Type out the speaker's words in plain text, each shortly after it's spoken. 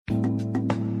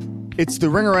It's the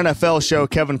Ringer NFL show.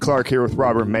 Kevin Clark here with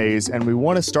Robert Mays, and we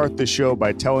want to start the show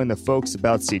by telling the folks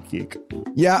about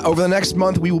SeatGeek. Yeah, over the next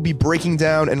month, we will be breaking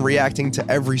down and reacting to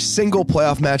every single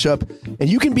playoff matchup, and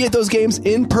you can be at those games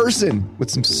in person with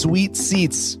some sweet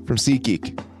seats from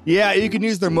SeatGeek. Yeah, you can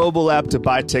use their mobile app to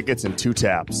buy tickets in 2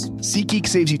 taps. SeatGeek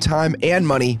saves you time and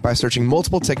money by searching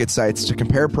multiple ticket sites to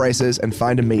compare prices and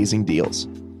find amazing deals.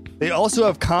 They also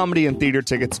have comedy and theater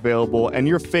tickets available, and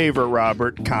your favorite,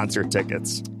 Robert, concert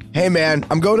tickets. Hey man,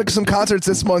 I'm going to some concerts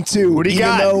this month too. What do you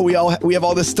got? Even though we have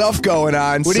all this stuff going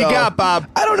on. What do you got, Bob?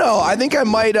 I don't know. I think I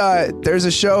might. There's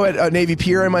a show at Navy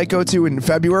Pier I might go to in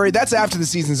February. That's after the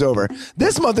season's over.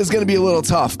 This month is going to be a little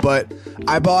tough, but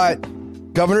I bought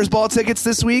Governor's Ball tickets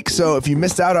this week. So if you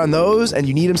missed out on those and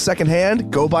you need them secondhand,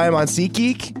 go buy them on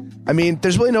SeatGeek. I mean,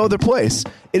 there's really no other place.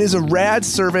 It is a rad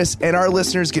service, and our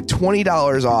listeners get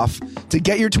 $20 off. To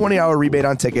get your $20 rebate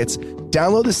on tickets,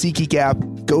 download the SeatGeek app,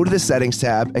 go to the settings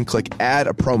tab, and click add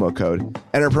a promo code.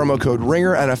 Enter promo code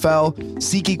RINGERNFL.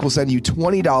 SeatGeek will send you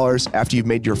 $20 after you've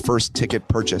made your first ticket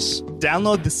purchase.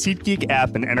 Download the SeatGeek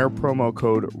app and enter promo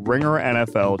code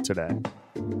RINGERNFL today.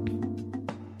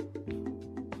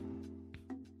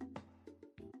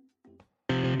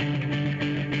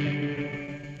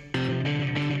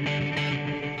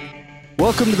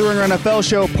 Welcome to the Ringer NFL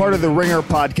show, part of the Ringer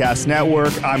Podcast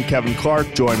Network. I'm Kevin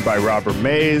Clark, joined by Robert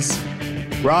Mays.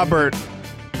 Robert,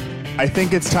 I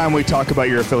think it's time we talk about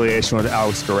your affiliation with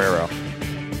Alex Guerrero.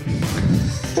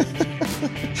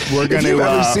 We're going to. Have you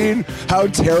ever seen how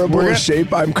terrible a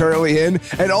shape I'm currently in,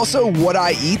 and also what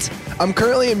I eat? I'm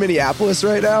currently in Minneapolis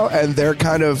right now, and they're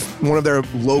kind of one of their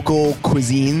local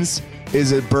cuisines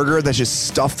is a burger that's just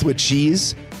stuffed with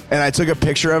cheese. And I took a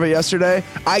picture of it yesterday.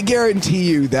 I guarantee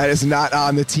you that is not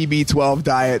on the TB12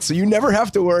 diet. So you never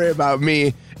have to worry about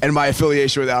me and my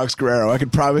affiliation with Alex Guerrero. I can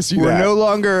promise you that.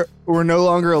 We're no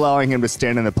longer allowing him to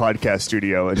stand in the podcast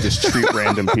studio and just treat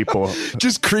random people.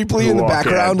 Just creepily in the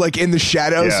background, like in the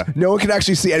shadows. Yeah. No one can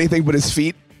actually see anything but his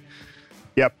feet.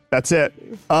 Yep, that's it.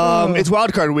 It's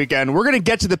wildcard weekend. We're going to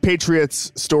get to the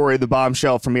Patriots story, the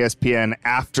bombshell from ESPN,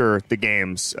 after the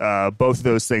games. Both of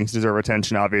those things deserve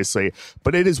attention, obviously.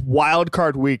 But it is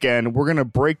wildcard weekend. We're going to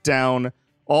break down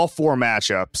all 4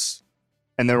 matchups,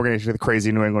 and then we're going to get to the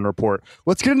crazy New England report.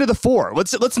 Let's get into the 4.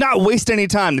 Let's not waste any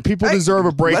time. The people deserve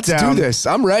a breakdown. Let's do this.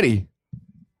 I'm ready.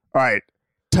 All right.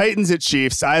 Titans at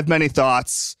Chiefs. I have many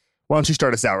thoughts. Why don't you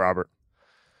start us out, Robert?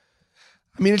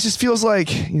 I mean, it just feels like,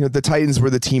 the Titans were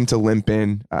the team to limp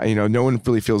in. No one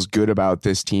really feels good about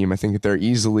this team. I think that they're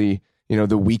easily,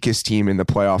 the weakest team in the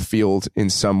playoff field in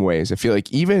some ways. I feel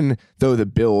like even though the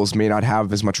Bills may not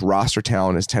have as much roster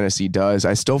talent as Tennessee does,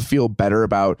 I still feel better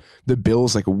about the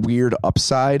Bills, like a weird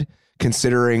upside,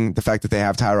 considering the fact that they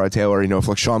have Tyrod Taylor. If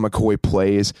like Sean McCoy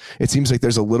plays, it seems like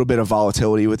there's a little bit of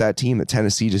volatility with that team that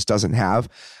Tennessee just doesn't have.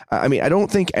 I mean, I don't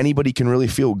think anybody can really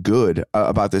feel good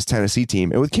about this Tennessee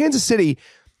team. And with Kansas City,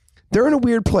 they're in a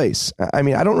weird place. I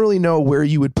mean, I don't really know where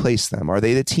you would place them. Are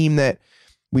they the team that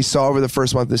we saw over the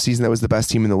first month of the season that was the best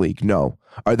team in the league? No.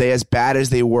 Are they as bad as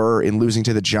they were in losing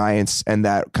to the Giants and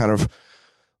that kind of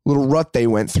little rut they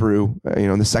went through,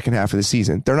 in the second half of the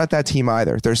season? They're not that team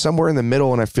either. They're somewhere in the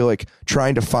middle, and I feel like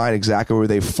trying to find exactly where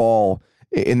they fall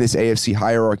in this AFC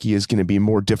hierarchy is going to be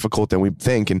more difficult than we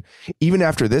think. And even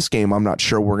after this game, I'm not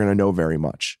sure we're going to know very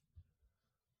much.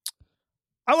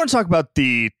 I want to talk about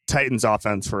the Titans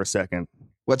offense for a second.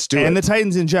 Let's do it. And the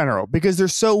Titans in general, because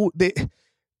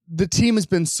the team has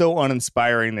been so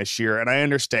uninspiring this year. And I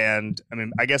understand. I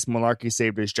mean, I guess Mularkey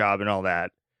saved his job and all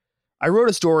that. I wrote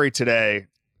a story today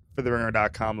for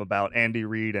TheRinger.com about Andy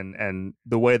Reid and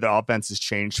the way the offense has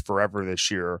changed forever this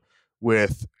year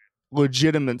with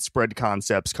legitimate spread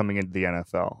concepts coming into the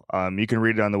NFL. You can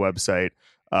read it on the website.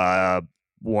 Todd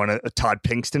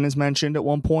Pinkston is mentioned at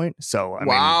one point. So I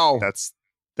mean,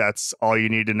 that's all you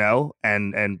need to know.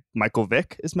 And Michael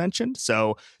Vick is mentioned.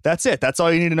 So that's it. That's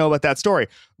all you need to know about that story.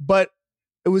 But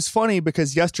it was funny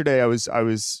because yesterday I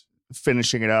was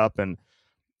finishing it up and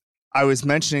I was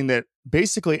mentioning that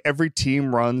basically every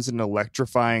team runs an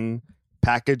electrifying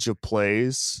package of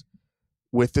plays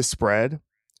with the spread,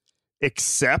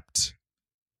 except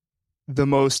the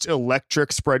most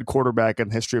electric spread quarterback in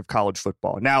the history of college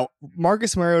football. Now,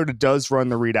 Marcus Mariota does run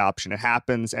the read option. It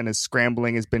happens, and his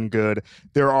scrambling has been good.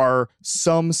 There are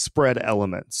some spread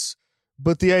elements.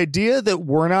 But the idea that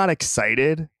we're not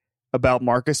excited about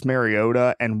Marcus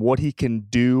Mariota and what he can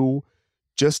do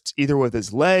just either with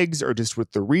his legs or just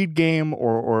with the read game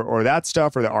or that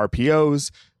stuff or the RPOs,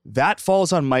 that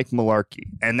falls on Mike Mularkey.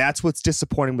 And that's what's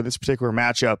disappointing with this particular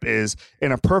matchup is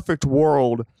in a perfect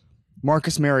world,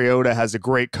 Marcus Mariota has a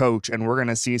great coach and we're going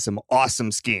to see some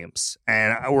awesome schemes.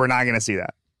 And we're not going to see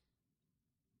that.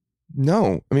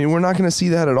 No. I mean, we're not going to see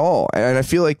that at all. And I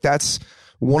feel like that's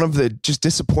one of the just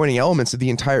disappointing elements of the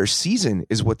entire season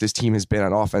is what this team has been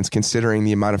on offense, considering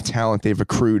the amount of talent they've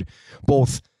accrued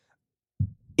both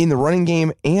in the running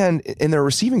game and in their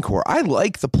receiving core. I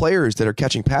like the players that are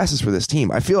catching passes for this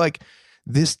team. I feel like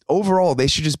this overall, they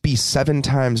should just be 7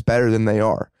 times better than they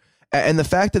are. And the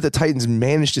fact that the Titans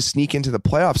managed to sneak into the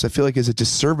playoffs, I feel like is a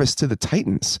disservice to the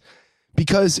Titans.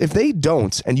 Because if they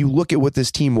don't, and you look at what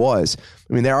this team was,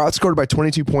 I mean, they're outscored by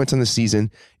 22 points on the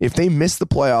season. If they miss the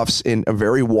playoffs in a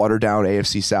very watered-down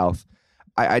AFC South,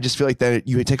 I just feel like that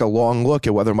you would take a long look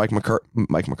at whether Mike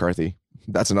McCarthy,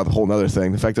 that's another whole other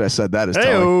thing. The fact that I said that is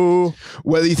telling.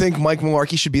 Whether you think Mike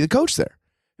Mularkey should be the coach there.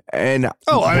 And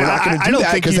we're not going to do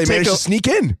that because they managed to sneak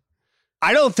in.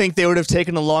 I don't think they would have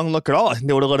taken a long look at all. I think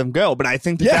they would have let him go. But I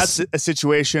think that's a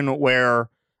situation where,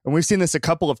 and we've seen this a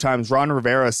couple of times, Ron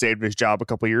Rivera saved his job a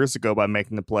couple of years ago by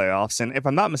making the playoffs. And if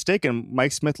I'm not mistaken,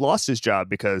 Mike Smith lost his job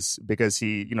because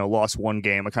he, lost one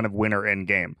game, a kind of winner end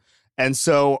game. And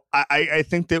so I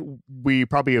think that we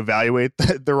probably evaluate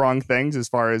the wrong things as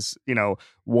far as,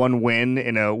 one win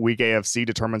in a weak AFC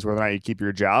determines whether or not you keep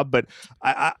your job. But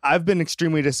I've been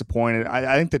extremely disappointed.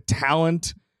 I think the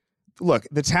talent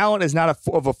is not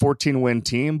of a 14-win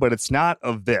team, but it's not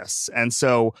of this. And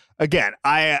so, again,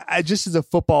 I just as a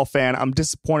football fan, I'm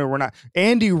disappointed we're not.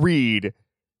 Andy Reid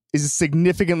is a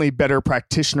significantly better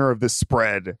practitioner of the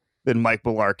spread than Mike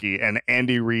Mularkey, and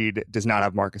Andy Reid does not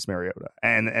have Marcus Mariota.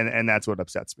 And that's what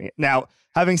upsets me. Now,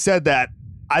 having said that,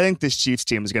 I think this Chiefs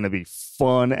team is going to be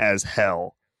fun as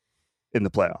hell in the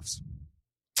playoffs.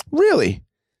 Really?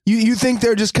 You think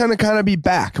they're just kind of be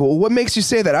back? Well, what makes you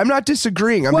say that? I'm not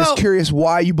disagreeing. I'm just curious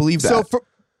why you believe that. So,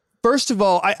 first of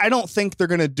all, I don't think they're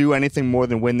going to do anything more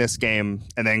than win this game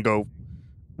and then go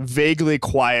vaguely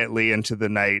quietly into the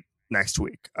night next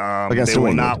week. They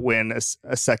will not win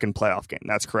a second playoff game.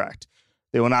 That's correct.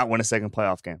 They will not win a second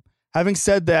playoff game. Having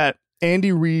said that,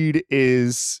 Andy Reid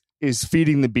is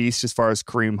feeding the beast as far as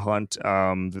Kareem Hunt.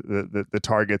 The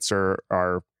targets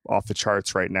are off the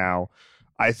charts right now.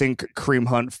 I think Kareem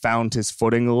Hunt found his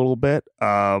footing a little bit.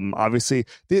 Obviously,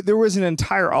 there was an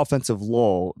entire offensive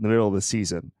lull in the middle of the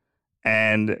season,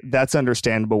 and that's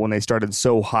understandable when they started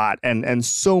so hot. And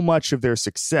so much of their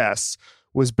success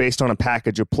was based on a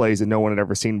package of plays that no one had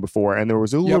ever seen before, and there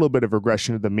was a little bit of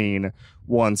regression to the mean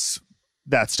once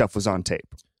that stuff was on tape.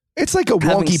 It's like a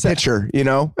wonky pitcher,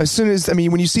 As soon as,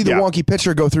 when you see the wonky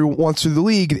pitcher go once through the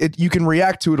league, you can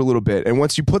react to it a little bit. And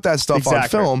once you put that stuff on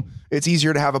film, it's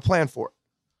easier to have a plan for it.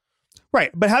 Right.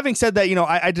 But having said that,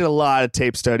 I did a lot of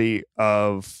tape study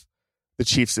of the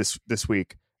Chiefs this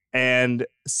week, and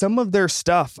some of their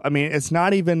stuff, it's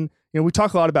not even, we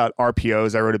talk a lot about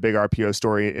RPOs. I wrote a big RPO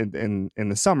story in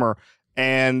the summer,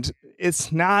 and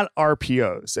it's not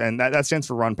RPOs. And that stands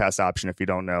for run pass option, if you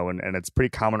don't know. And it's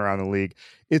pretty common around the league.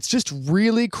 It's just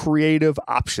really creative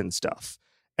option stuff.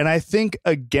 And I think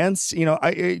against,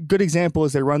 a good example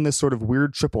is they run this sort of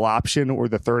weird triple option, or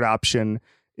the third option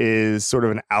is sort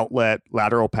of an outlet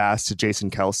lateral pass to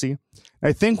Jason Kelce.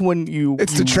 I think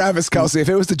it's to Travis Kelce. If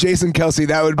it was to Jason Kelce,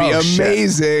 that would be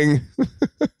amazing.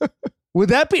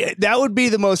 That would be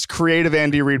the most creative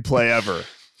Andy Reid play ever.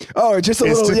 Oh, just a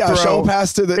little shovel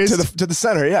pass to the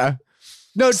center. Yeah.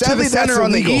 No, sadly, to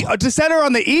the center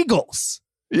on the Eagles.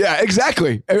 Yeah,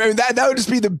 exactly. That would just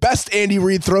be the best Andy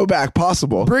Reid throwback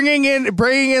possible. Bringing in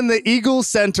the Eagles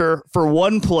center for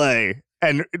one play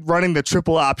and running the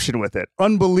triple option with it.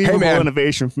 Unbelievable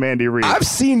innovation from Andy Reid. I've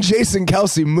seen Jason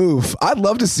Kelce move. I'd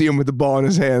love to see him with the ball in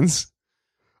his hands.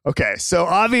 Okay, so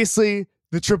obviously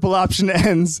the triple option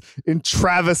ends in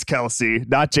Travis Kelce,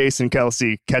 not Jason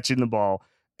Kelce, catching the ball.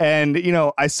 And,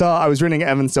 I was reading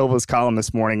Evan Silva's column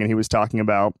this morning, and he was talking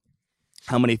about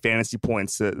how many fantasy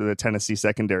points the Tennessee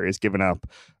secondary has given up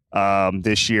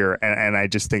this year. And I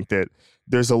just think that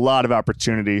there's a lot of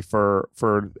opportunity for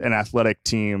an athletic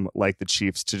team like the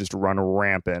Chiefs to just run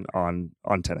rampant on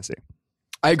Tennessee.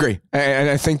 I agree. And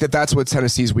I think that's what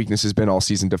Tennessee's weakness has been all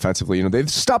season defensively. They've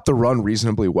stopped the run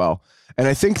reasonably well. And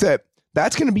I think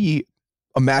that's going to be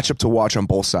a matchup to watch on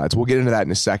both sides. We'll get into that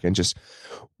in a second. Just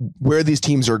where these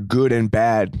teams are good and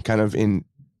bad, kind of in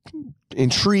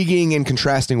intriguing and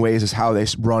contrasting ways, is how they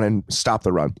run and stop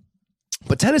the run.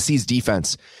 But Tennessee's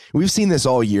defense, we've seen this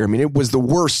all year. It was the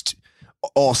worst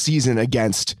all season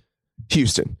against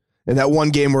Houston. In that one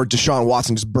game where Deshaun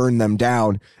Watson just burned them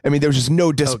down. There was just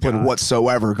no discipline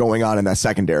whatsoever going on in that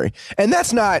secondary. And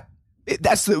that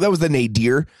was the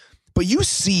nadir. But you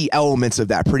see elements of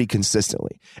that pretty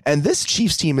consistently. And this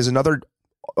Chiefs team is another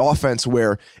offense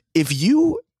where if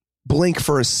you blink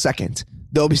for a second,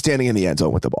 they'll be standing in the end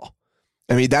zone with the ball.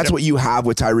 I mean, that's what you have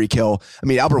with Tyreek Hill. I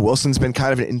mean, Albert Wilson's been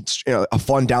kind of a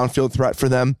fun downfield threat for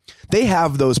them. They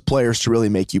have those players to really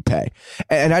make you pay.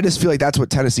 And I just feel like that's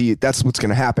what's going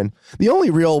to happen. The only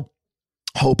real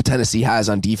hope Tennessee has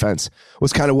on defense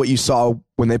was kind of what you saw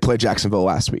when they played Jacksonville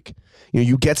last week.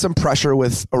 You get some pressure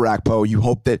with Orakpo. You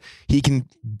hope that he can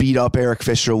beat up Eric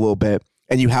Fisher a little bit,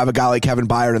 and you have a guy like Kevin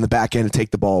Byard in the back end to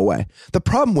take the ball away. The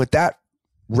problem with that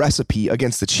recipe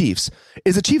against the Chiefs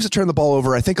is the Chiefs have turned the ball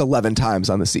over, I think, 11 times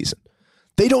on the season.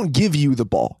 They don't give you the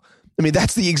ball. I mean,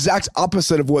 that's the exact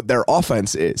opposite of what their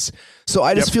offense is. So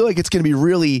I just feel like it's going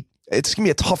to be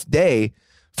a tough day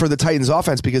for the Titans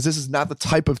offense because this is not the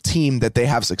type of team that they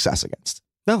have success against.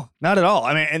 No, not at all.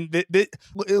 I mean, and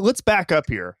let's back up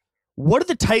here. What do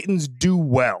the Titans do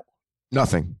well?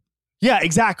 Nothing. Yeah,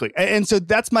 exactly. And so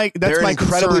that's my They're an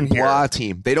incredibly blah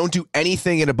team. They don't do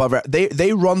anything in above.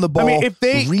 They run the ball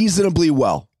reasonably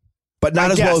well, but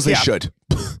not as well as they should.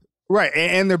 Right,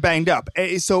 and they're banged up.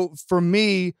 So for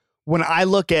me, when I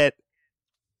look at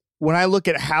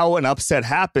how an upset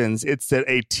happens, it's that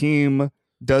a team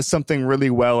does something really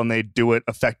well and they do it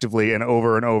effectively and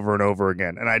over and over and over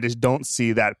again. And I just don't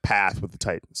see that path with the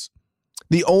Titans.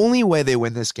 The only way they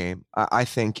win this game, I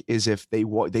think, is if they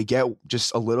get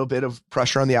just a little bit of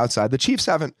pressure on the outside. The Chiefs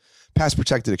haven't pass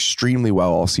protected extremely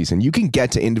well all season. You can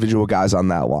get to individual guys on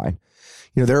that line.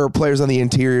 There are players on the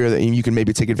interior that you can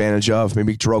maybe take advantage of.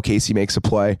 Maybe Jerome Casey makes a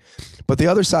play. But the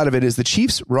other side of it is the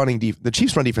Chiefs' run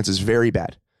defense is very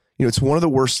bad. It's one of the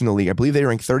worst in the league. I believe they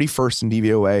rank 31st in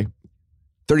DVOA,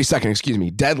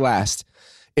 32nd, dead last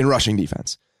in rushing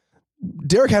defense.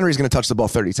 Derrick Henry is going to touch the ball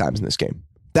 30 times in this game.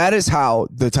 That is how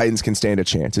the Titans can stand a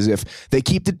chance, is if they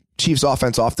keep the Chiefs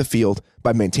offense off the field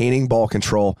by maintaining ball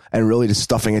control and really just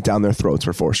stuffing it down their throats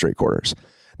for 4 straight quarters.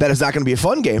 That is not going to be a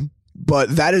fun game,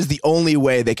 but that is the only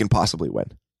way they can possibly win.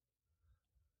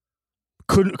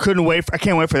 Couldn't wait. I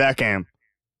can't wait for that game.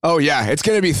 Oh, yeah. It's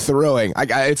going to be thrilling.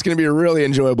 It's going to be a really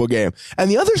enjoyable game.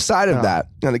 And the other side of that,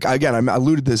 and again, I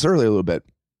alluded to this earlier a little bit,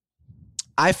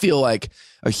 I feel like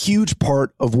a huge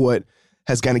part of what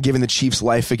has kind of given the Chiefs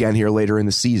life again here later in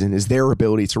the season is their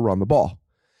ability to run the ball.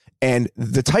 And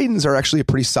the Titans are actually a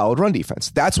pretty solid run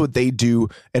defense. That's what they do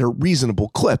at a reasonable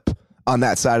clip on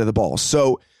that side of the ball.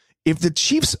 So if the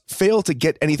Chiefs fail to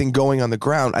get anything going on the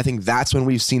ground, I think that's when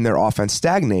we've seen their offense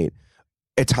stagnate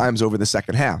at times over the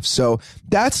second half. So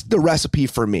that's the recipe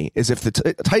for me, is if the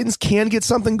Titans can get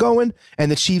something going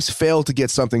and the Chiefs fail to get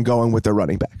something going with their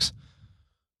running backs.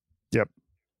 Yep.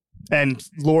 And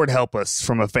Lord help us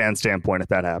from a fan standpoint if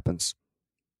that happens.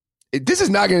 This is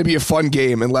not going to be a fun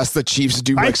game unless the Chiefs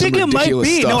do some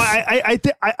ridiculous stuff. No,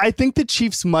 I think the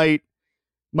Chiefs might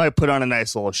put on a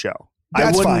nice little show.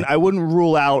 That's fine. I wouldn't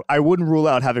rule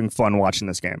out having fun watching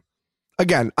this game.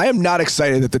 Again, I am not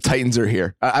excited that the Titans are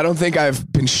here. I don't think I've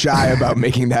been shy about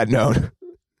making that known.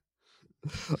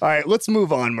 All right, let's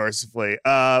move on mercifully.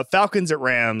 Falcons at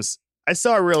Rams. I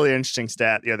saw a really interesting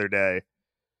stat the other day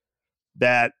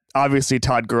that obviously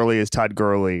Todd Gurley is Todd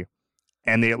Gurley,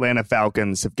 and the Atlanta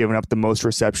Falcons have given up the most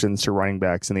receptions to running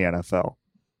backs in the NFL.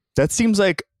 That seems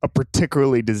like a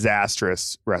particularly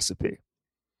disastrous recipe.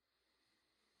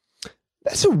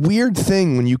 That's a weird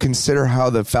thing when you consider how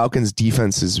the Falcons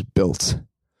defense is built.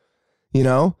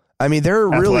 I mean, they're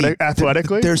really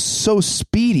athletically. They're so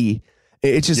speedy.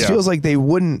 It just feels like that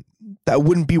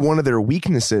wouldn't be one of their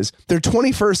weaknesses. They're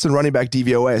 21st in running back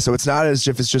DVOA, so it's not as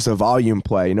if it's just a volume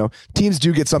play. Teams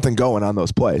do get something going on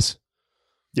those plays.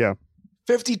 Yeah.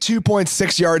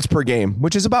 52.6 yards per game,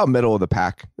 which is about middle of the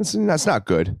pack. That's not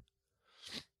good.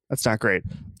 That's not great.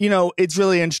 It's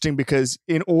really interesting because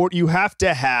you have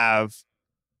to have,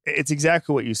 it's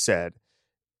exactly what you said.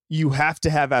 You have to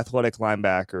have athletic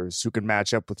linebackers who can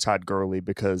match up with Todd Gurley,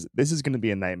 because this is going to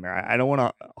be a nightmare. I don't want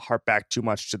to harp back too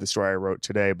much to the story I wrote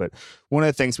today, but one of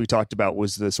the things we talked about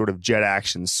was the sort of jet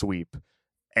action sweep.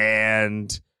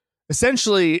 And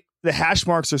essentially, the hash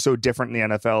marks are so different in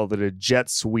the NFL that a jet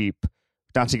sweep,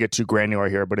 not to get too granular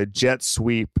here, but a jet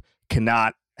sweep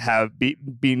cannot be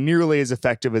nearly as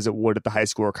effective as it would at the high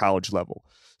school or college level.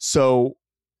 So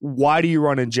why do you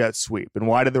run a jet sweep? And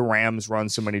why do the Rams run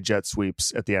so many jet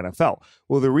sweeps at the NFL?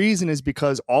 Well, the reason is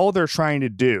because all they're trying to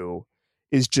do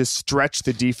is just stretch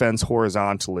the defense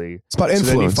horizontally. It's about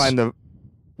influence.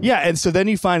 So then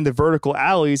you find the vertical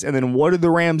alleys, and then what do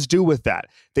the Rams do with that?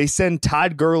 They send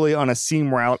Todd Gurley on a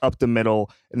seam route up the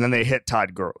middle, and then they hit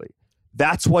Todd Gurley.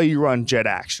 That's why you run jet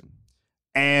action.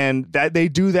 And that they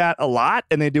do that a lot,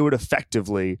 and they do it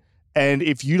effectively. And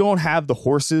if you don't have the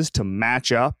horses to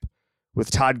match up with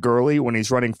Todd Gurley when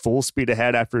he's running full speed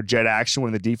ahead after jet action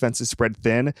when the defense is spread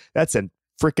thin, that's a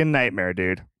freaking nightmare,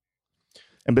 dude.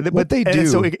 But they do.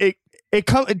 So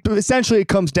Essentially it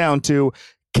comes down to,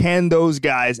 can those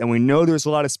guys, and we know there's a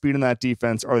lot of speed in that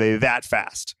defense, are they that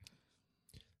fast?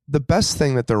 The best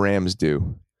thing that the Rams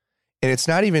do, and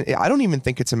I don't even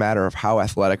think it's a matter of how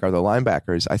athletic are the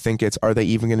linebackers. I think it's, are they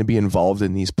even going to be involved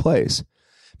in these plays?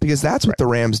 Because that's what the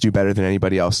Rams do better than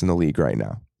anybody else in the league right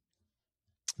now.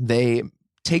 They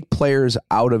take players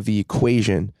out of the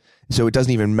equation, so it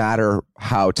doesn't even matter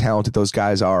how talented those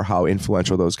guys are, how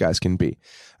influential those guys can be.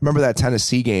 Remember that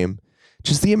Tennessee game,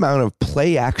 just the amount of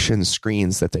play action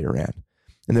screens that they ran.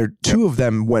 And two of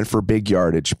them went for big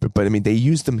yardage, but I mean, they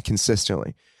used them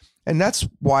consistently. And that's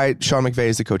why Sean McVay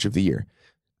is the coach of the year.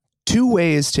 Two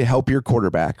ways to help your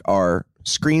quarterback are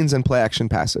screens and play action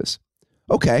passes.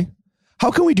 Okay, how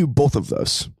can we do both of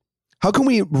those? How can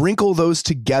we wrinkle those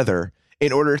together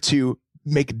in order to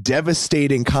make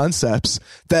devastating concepts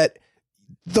that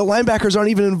the linebackers aren't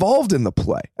even involved in the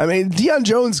play? I mean, Deion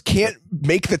Jones can't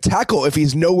make the tackle if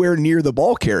he's nowhere near the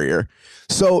ball carrier.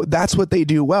 So that's what they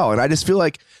do well. And I just feel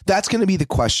like that's going to be the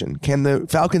question. Can the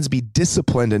Falcons be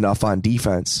disciplined enough on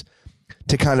defense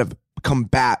to kind of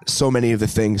combat so many of the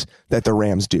things that the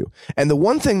Rams do? And the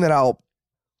one thing that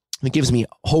gives me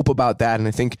hope about that, and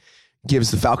I think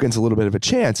gives the Falcons a little bit of a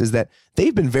chance, is that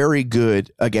they've been very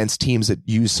good against teams that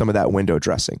use some of that window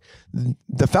dressing.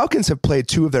 The Falcons have played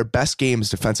two of their best games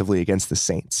defensively against the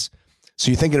Saints. So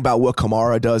you're thinking about what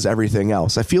Kamara does, everything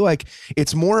else. I feel like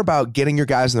it's more about getting your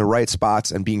guys in the right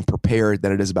spots and being prepared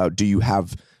than it is about, do you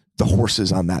have the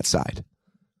horses on that side?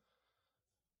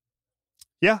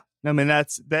 Yeah. I mean,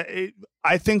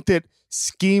 I think that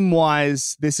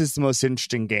scheme-wise, this is the most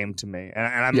interesting game to me, and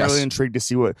I'm really intrigued to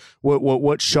see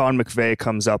what Sean McVay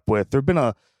comes up with. There've been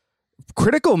a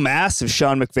critical mass of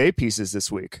Sean McVay pieces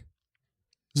this week.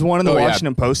 There's one in the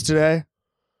Washington Post today.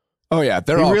 Oh yeah,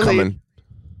 they're all coming.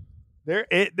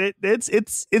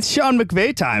 It's Sean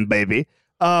McVay time, baby.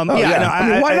 Why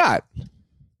not?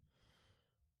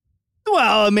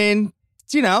 Well, I mean,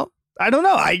 I don't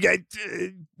know.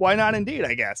 Why not? Indeed,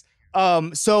 I guess.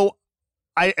 So,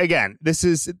 this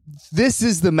is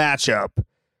the matchup,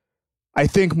 I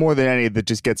think, more than any, that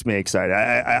just gets me excited.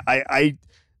 I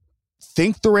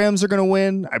think the Rams are going to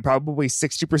win. I'm probably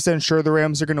 60% sure the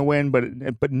Rams are going to win,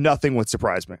 but nothing would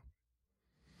surprise me.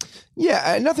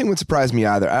 Yeah, nothing would surprise me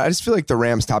either. I just feel like the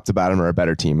Rams, top to bottom, are a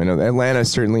better team. I know Atlanta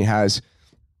certainly has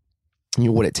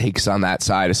what it takes on that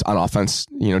side on offense,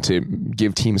 to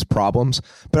give teams problems.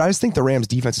 But I just think the Rams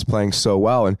defense is playing so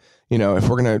well. And, if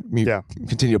we're going to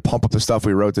continue to pump up the stuff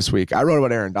we wrote this week, I wrote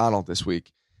about Aaron Donald this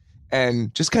week,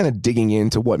 and just kind of digging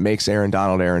into what makes Aaron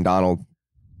Donald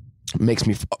makes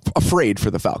me afraid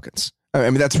for the Falcons. I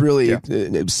mean, that's really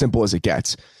as simple as it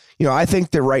gets. I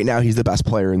think that right now he's the best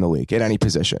player in the league at any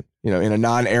position. In a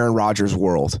non-Aaron Rodgers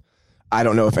world, I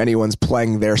don't know if anyone's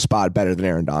playing their spot better than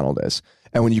Aaron Donald is.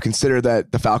 And when you consider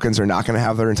that the Falcons are not going to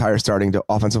have their entire starting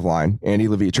offensive line, Andy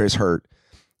Levitre hurt,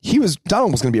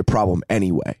 Donald was going to be a problem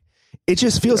anyway. It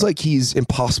just feels like he's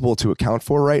impossible to account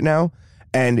for right now,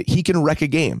 and he can wreck a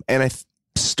game. And I'm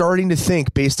starting to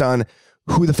think, based on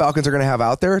who the Falcons are going to have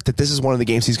out there, that this is one of the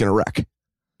games he's going to wreck.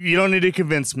 You don't need to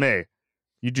convince me.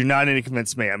 You do not need to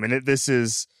convince me. I mean, this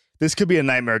could be a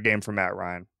nightmare game for Matt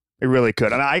Ryan. It really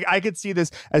could. And I could see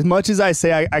this, as much as I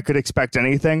say I could expect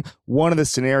anything. One of the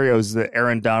scenarios is that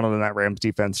Aaron Donald and that Rams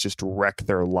defense just wreck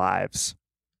their lives.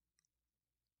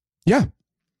 Yeah.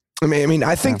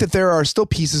 I think that there are still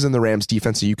pieces in the Rams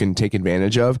defense that you can take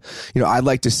advantage of. I'd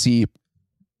like to see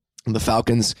the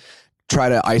Falcons try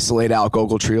to isolate Alec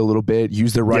Ogletree a little bit,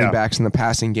 use their running backs in the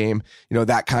passing game,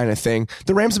 that kind of thing.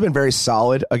 The Rams have been very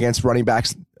solid against running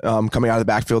backs coming out of the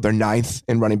backfield. They're 9th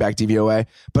in running back DVOA,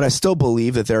 but I still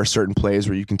believe that there are certain plays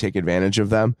where you can take advantage of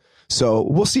them. So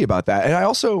we'll see about that. And I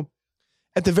also,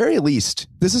 at the very least,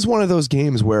 this is one of those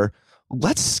games where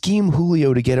let's scheme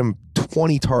Julio to get him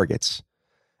 20 targets.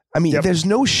 I mean, there's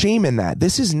no shame in that.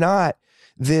 This is not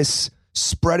this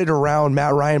spread it around,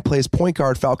 Matt Ryan plays point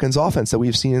guard Falcons offense that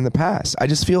we've seen in the past. I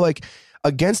just feel like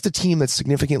against a team that's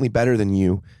significantly better than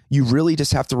you, you really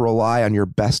just have to rely on your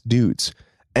best dudes.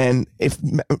 And if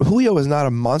Julio is not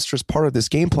a monstrous part of this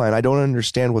game plan, I don't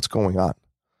understand what's going on.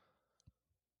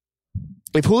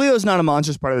 If Julio is not a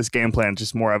monstrous part of this game plan,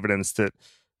 just more evidence that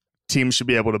teams should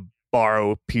be able to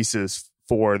borrow pieces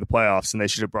for the playoffs, and they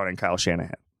should have brought in Kyle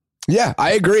Shanahan. Yeah,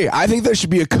 I agree. I think there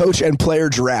should be a coach and player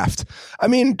draft. I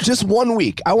mean, just 1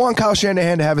 week. I want Kyle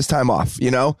Shanahan to have his time off,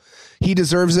 He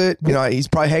deserves it. He's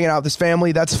probably hanging out with his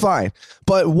family. That's fine.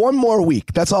 But 1 more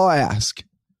week. That's all I ask.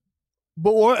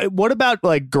 But what about,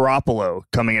 Garoppolo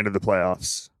coming into the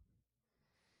playoffs?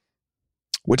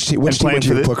 Which team would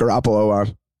you put Garoppolo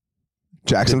on?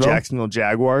 Jacksonville? The Jacksonville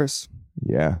Jaguars.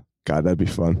 Yeah. God, that'd be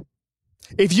fun.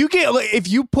 If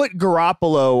you put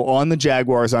Garoppolo on the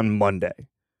Jaguars on Monday,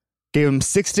 gave him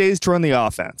 6 days to run the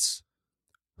offense,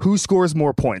 who scores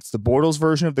more points? The Bortles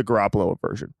version of the Garoppolo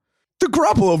version? The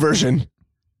Garoppolo version.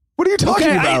 What are you talking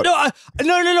about?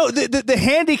 No. The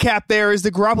handicap there is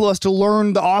that Garoppolo has to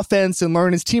learn the offense and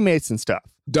learn his teammates and stuff.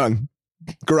 Done.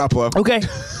 Garoppolo. Okay.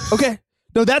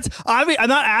 No, I'm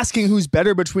not asking who's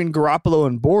better between Garoppolo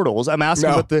and Bortles. I'm asking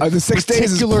about the 6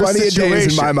 days is plenty of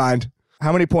days in my mind.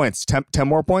 How many points? 10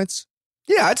 more points?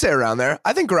 Yeah, I'd say around there.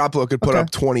 I think Garoppolo could put up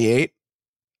 28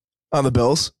 on the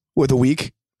Bills with a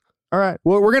week. All right.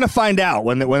 Well, we're going to find out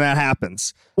when that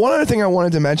happens. One other thing I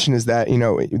wanted to mention is that,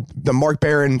 the Mark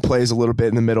Barron plays a little bit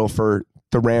in the middle for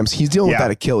the Rams. He's dealing with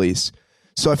that Achilles.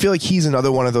 So I feel like he's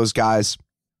another one of those guys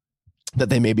that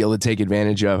they may be able to take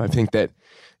advantage of. I think that,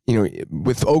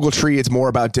 with Ogletree, it's more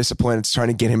about discipline. It's trying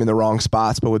to get him in the wrong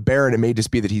spots. But with Barron, it may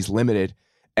just be that he's limited.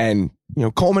 And,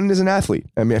 Coleman is an athlete.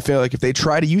 I mean, I feel like if they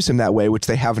try to use him that way, which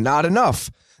they have not enough,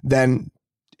 then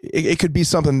it could be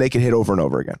something they could hit over and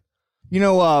over again.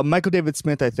 Michael David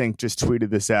Smith, I think, just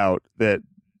tweeted this out, that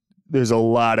there's a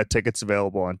lot of tickets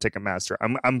available on Ticketmaster.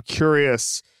 I'm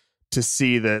curious to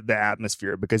see the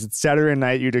atmosphere, because it's Saturday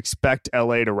night. You'd expect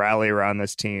LA to rally around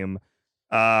this team.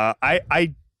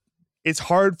 It's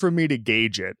hard for me to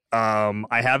gauge it.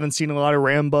 I haven't seen a lot of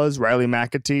Ram buzz. Riley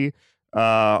McAtee,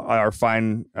 our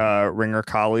fine Ringer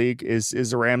colleague,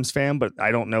 is a Rams fan, but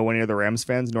I don't know any of the Rams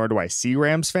fans, nor do I see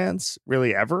Rams fans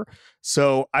really ever.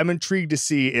 So I'm intrigued to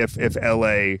see if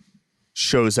LA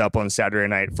shows up on Saturday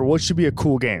night for what should be a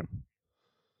cool game.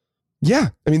 Yeah.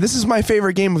 I mean, this is my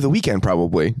favorite game of the weekend,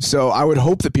 probably. So I would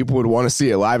hope that people would want to see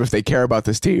it live if they care about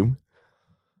this team.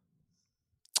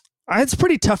 It's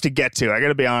pretty tough to get to. I got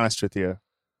to be honest with you.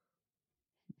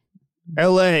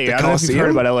 LA. I don't know if you've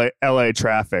heard about LA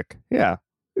traffic. Yeah.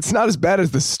 It's not as bad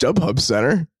as the StubHub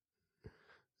Center.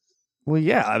 Well,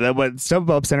 yeah. But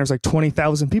StubHub Center is like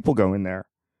 20,000 people going there.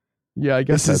 Yeah, I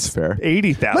guess that's fair.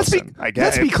 80,000.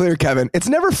 Let's be clear, Kevin. It's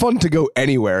never fun to go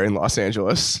anywhere in Los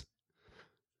Angeles.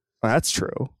 Well, that's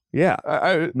true. Yeah.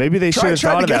 Maybe they should have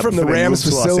tried to get from the Rams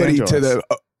facility to the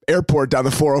airport down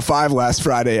the 405 last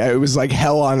Friday. It was like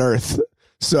hell on earth.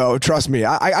 So trust me,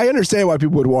 I understand why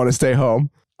people would want to stay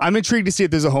home. I'm intrigued to see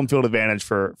if there's a home field advantage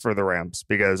for the Rams,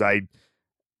 because I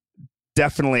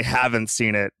definitely haven't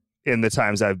seen it in the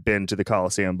times I've been to the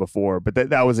Coliseum before. But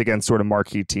that was against sort of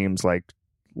marquee teams like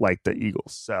the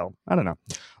Eagles. So I don't know.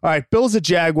 All right, Bills at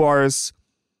Jaguars.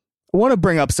 I want to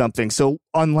bring up something. So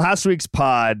on last week's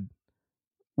pod,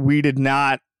 we did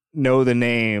not know the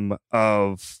name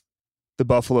of the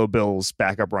Buffalo Bills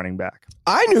backup running back.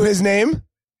 I knew his name.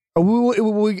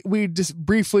 We just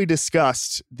briefly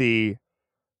discussed the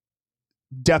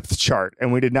depth chart,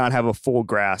 and we did not have a full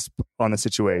grasp on the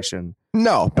situation.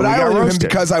 No, but I only knew him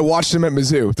because I watched him at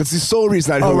Mizzou. That's the sole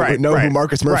reason I know who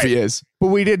Marcus Murphy is. But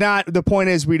we did not. The point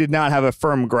is, we did not have a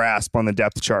firm grasp on the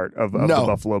depth chart of the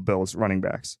Buffalo Bills running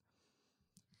backs.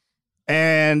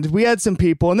 And we had some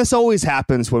people, and this always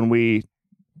happens when we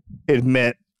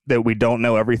admit that we don't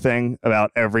know everything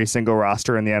about every single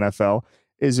roster in the NFL,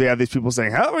 is we have these people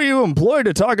saying, how are you employed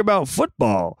to talk about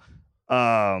football?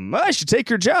 I should take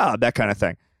your job, that kind of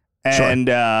thing. And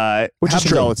which is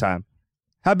true all the time.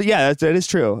 That is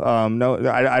true. No,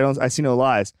 I see no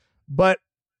lies. But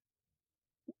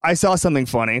I saw something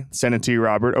funny, sent it to you,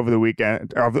 Robert, over the week, that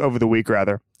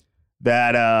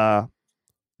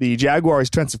the Jaguars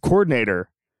defensive coordinator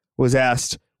was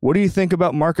asked, what do you think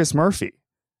about Marcus Murphy?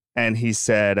 And he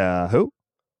said, who?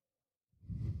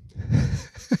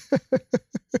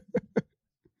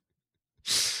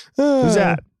 Who's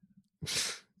that?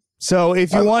 So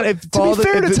if you want, if to be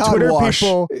fair to Todd Twitter Wash,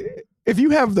 people, if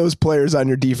you have those players on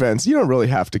your defense, you don't really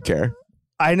have to care.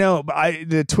 I know, but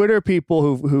the Twitter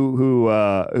people who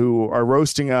are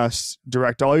roasting us,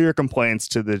 direct all your complaints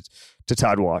to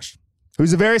Todd Wash,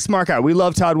 who's a very smart guy. We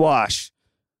love Todd Wash.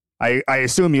 I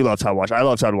assume you love Todd Wash. I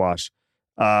love Todd Wash.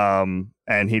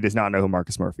 And he does not know who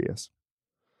Marcus Murphy is.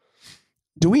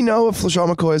 Do we know if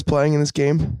LeSean McCoy is playing in this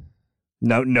game?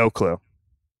 No clue.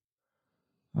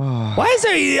 Why is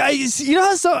there?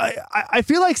 I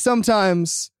feel like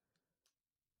sometimes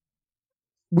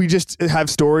we just have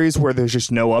stories where there's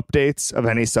just no updates of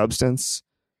any substance.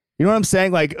 You know what I'm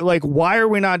saying? Like why are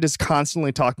we not just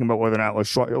constantly talking about whether or not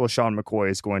LeSean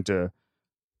McCoy is going to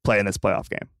play in this playoff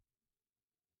game?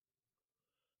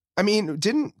 I mean,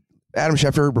 didn't Adam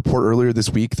Schefter report earlier this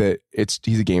week that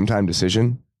he's a game time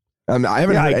decision? I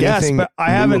haven't heard anything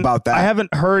new about that. I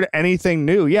haven't heard anything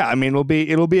new. Yeah, I mean,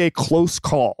 it'll be a close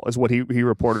call, is what he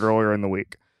reported earlier in the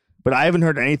week. But I haven't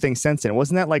heard anything since then.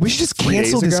 Wasn't that like we should just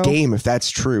cancel this game if that's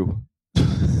true?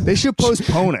 They should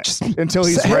postpone it until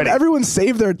he's ready. Everyone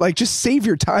save just save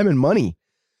your time and money.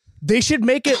 They should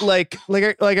make it like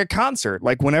a concert.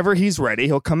 Like whenever he's ready,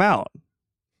 he'll come out.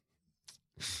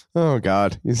 Oh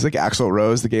God, he's like Axl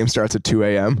Rose. The game starts at 2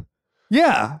 a.m.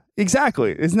 Yeah,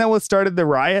 exactly. Isn't that what started the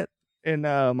riot in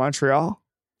Montreal?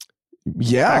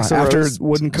 Yeah, Axl Rose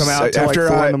wouldn't come out till like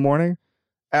 4 in the morning.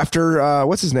 After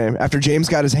what's his name? After James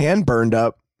got his hand burned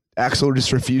up, Axl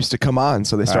just refused to come on,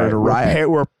 so they started a riot.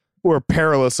 We're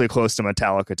perilously close to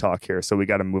Metallica talk here, so we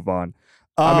got to move on.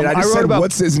 I just said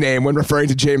what's his name when referring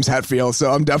to James Hetfield,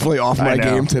 so I'm definitely off my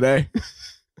game today.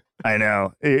 I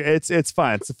know. It's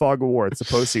fine. It's the fog of war. It's the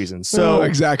postseason. So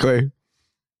exactly.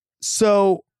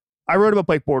 So I wrote about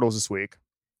Blake Bortles this week.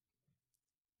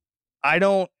 I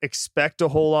don't expect a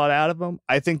whole lot out of him.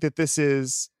 I think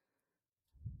there's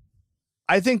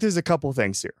a couple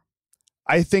things here.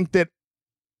 I think that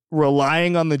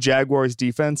relying on the Jaguars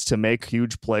defense to make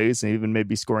huge plays and even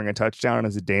maybe scoring a touchdown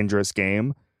is a dangerous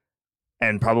game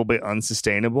and probably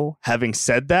unsustainable. Having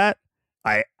said that,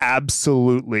 I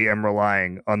absolutely am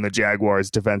relying on the Jaguars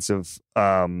defense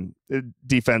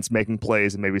making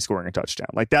plays and maybe scoring a touchdown.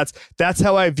 Like that's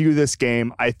how I view this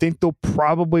game. I think they'll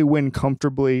probably win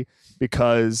comfortably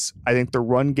because I think the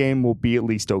run game will be at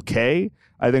least okay.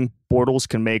 I think Bortles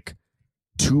can make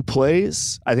 2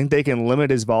 plays. I think they can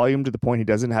limit his volume to the point he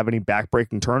doesn't have any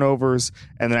backbreaking turnovers.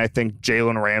 And then I think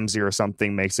Jalen Ramsey or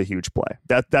something makes a huge play.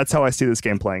 That's how I see this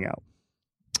game playing out.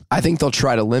 I think they'll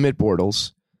try to limit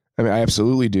Bortles. I mean, I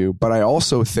absolutely do. But I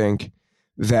also think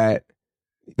that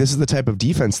this is the type of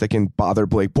defense that can bother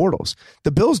Blake Bortles.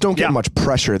 The Bills don't get much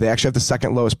pressure. They actually have the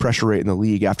second lowest pressure rate in the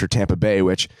league after Tampa Bay,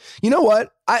 which, you know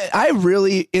what? I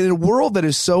really, in a world that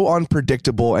is so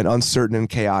unpredictable and uncertain and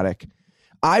chaotic,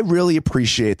 I really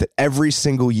appreciate that every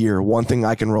single year, one thing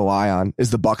I can rely on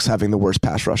is the Bucs having the worst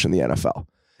pass rush in the NFL.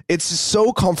 It's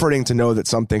so comforting to know that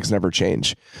some things never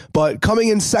change. But coming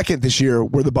in second this year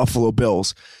were the Buffalo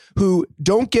Bills, who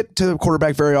don't get to the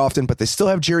quarterback very often, but they still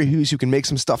have Jerry Hughes who can make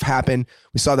some stuff happen.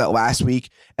 We saw that last week.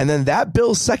 And then that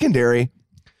Bills secondary,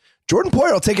 Jordan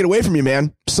Poyer will take it away from you,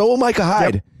 man. So will Micah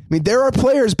Hyde. Yep. I mean, there are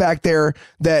players back there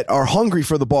that are hungry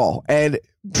for the ball. And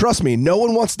trust me, no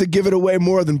one wants to give it away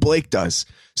more than Blake does.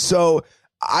 So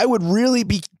I would really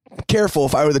be careful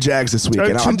if I were the Jags this week.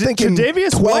 And I'm thinking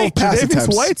Tre'Davious 12 pass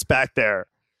attempts. White's back there.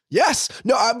 Yes.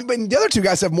 No, I mean, the other two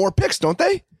guys have more picks, don't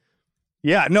they?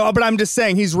 Yeah, no, but I'm just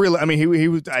saying he's really. I mean,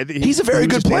 he's a very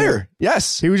good player.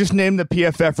 Yes, he was just named the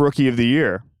PFF Rookie of the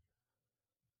Year.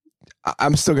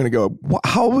 I'm still going to go.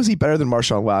 How was he better than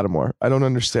Marshawn Lattimore? I don't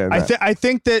understand that. I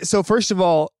think that. So first of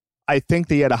all, I think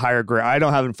that he had a higher grade. I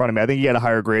don't have it in front of me. I think he had a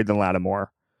higher grade than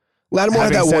Lattimore. Lattimore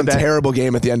had that one terrible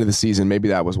game at the end of the season. Maybe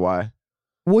that was why.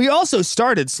 Well, he also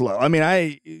started slow. I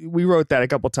mean, we wrote that a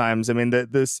couple times. I mean,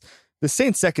 the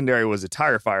Saints secondary was a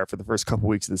tire fire for the first couple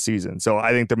weeks of the season. So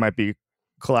I think there might be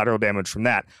collateral damage from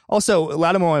that. Also,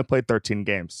 Lattimore only played 13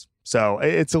 games. So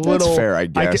it's a little... That's fair, I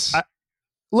guess.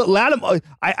 Lattimore,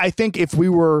 I think if we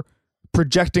were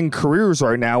projecting careers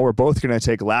right now, we're both going to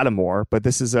take Lattimore, but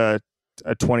this is a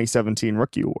 2017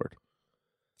 rookie award.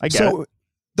 I get it.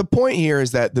 The point here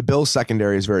is that the Bills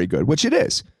secondary is very good, which it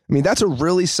is. I mean, that's a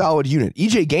really solid unit.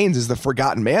 EJ Gaines is the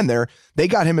forgotten man there. They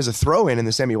got him as a throw-in in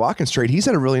the Sammy Watkins trade. He's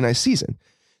had a really nice season.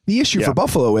 The issue for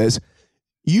Buffalo is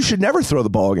you should never throw the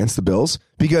ball against the Bills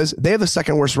because they have the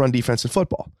second worst run defense in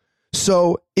football.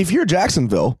 So if you're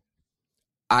Jacksonville,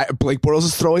 Blake Bortles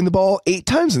is throwing the ball 8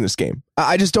 times in this game.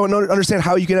 I just don't understand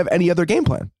how you can have any other game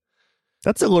plan.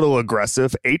 That's a little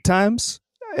aggressive. 8 times?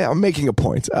 Yeah, I'm making a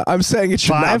point. I'm saying it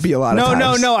should 5? Not be a lot of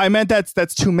times. No. I meant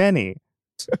that's too many.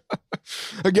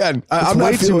 Again, I'm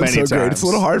not feeling so great. It's a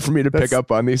little hard for me to pick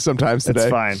up on these sometimes today.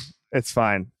 It's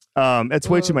fine. It's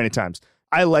way too many times.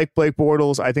 I like Blake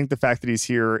Bortles. I think the fact that he's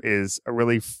here is a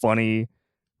really funny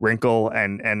wrinkle,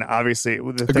 and obviously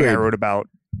the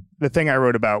thing I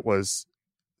wrote about was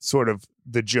sort of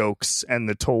the jokes and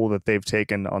the toll that they've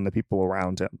taken on the people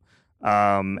around him.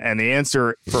 And the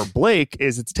answer for Blake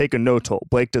is it's taken no toll.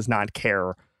 Blake does not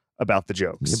care about the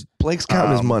jokes. Yeah, Blake's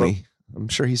counting his money. I'm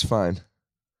sure he's fine.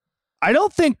 I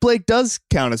don't think Blake does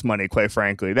count his money, quite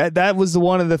frankly. That was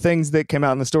one of the things that came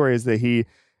out in the story is that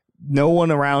no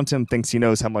one around him thinks he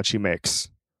knows how much he makes.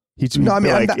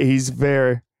 He's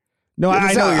very... No,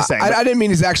 I know what you're saying. I didn't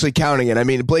mean he's actually counting it. I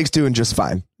mean, Blake's doing just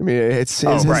fine. I mean, his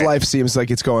life seems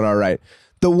like it's going all right.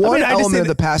 The one element of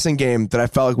the passing game that I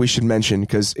felt like we should mention,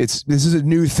 because this is a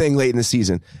new thing late in the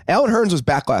season. Allen Hurns was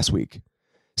back last week.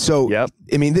 So,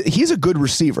 I mean, he's a good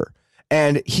receiver.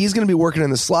 And he's going to be working in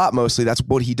the slot mostly. That's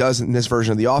what he does in this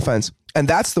version of the offense. And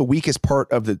that's the weakest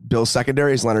part of the Bills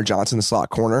secondary is Leonard Johnson, the slot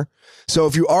corner. So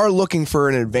if you are looking for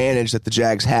an advantage that the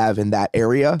Jags have in that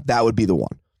area, that would be the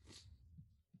one.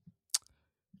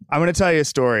 I'm going to tell you a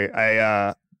story.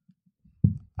 I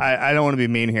don't want to be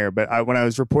mean here, but when I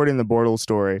was reporting the Bortles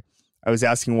story, I was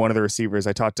asking one of the receivers.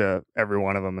 I talked to every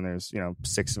one of them, and there's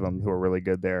 6 of them who are really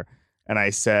good there. And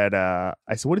I said, what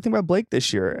do you think about Blake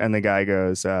this year? And the guy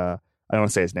goes, I don't want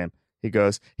to say his name. He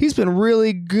goes, he's been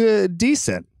really good,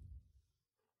 decent.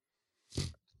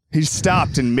 He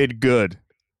stopped in mid-good.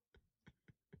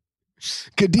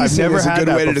 Good decent is a good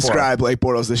way to describe Blake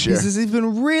Bortles this year. He's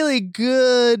been really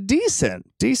good, decent.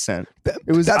 That's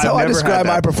how I describe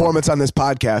my performance on this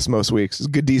podcast most weeks. It's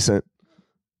good, decent.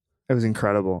 It was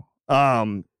incredible.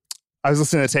 I was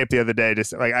listening to the tape the other day.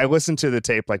 Just like I listened to the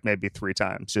tape like maybe 3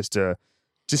 times just to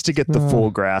get the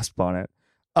full grasp on it.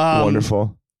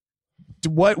 Wonderful.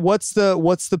 What's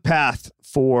the path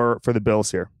for the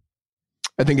Bills here?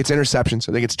 I think it's interceptions.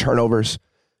 I think it's turnovers.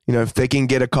 If they can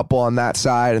get a couple on that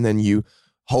side, and then you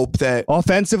hope that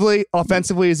offensively,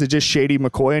 is it just Shady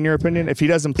McCoy in your opinion? If he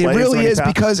doesn't play, it really is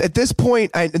because at this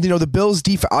point, the Bills'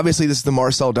 defense. Obviously, this is the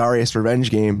Marcel Darius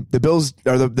revenge game. The Bills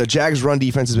or the Jags' run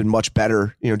defense has been much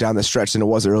better, down the stretch than it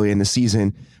was early in the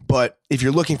season. But if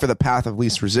you're looking for the path of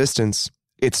least resistance,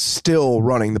 it's still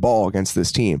running the ball against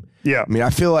this team. Yeah, I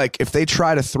feel like if they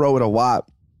try to throw it a lot,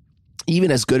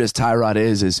 even as good as Tyrod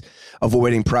is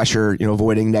avoiding pressure,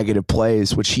 avoiding negative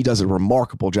plays, which he does a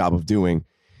remarkable job of doing,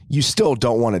 you still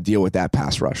don't want to deal with that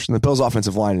pass rush. And the Bills'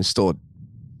 offensive line is still a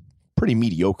pretty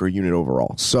mediocre unit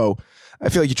overall. So I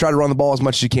feel like you try to run the ball as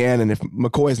much as you can, and if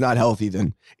McCoy is not healthy,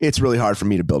 then it's really hard for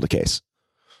me to build a case.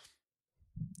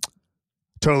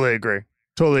 Totally agree.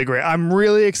 I'm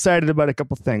really excited about a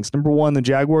couple things. Number one, the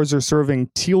Jaguars are serving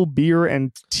teal beer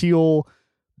and teal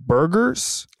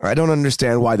burgers. I don't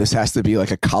understand why this has to be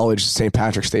like a college St.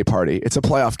 Patrick's Day party. It's a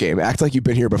playoff game. Act like you've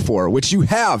been here before, which you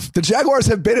have. The Jaguars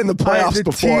have been in the playoffs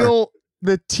before.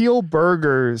 The teal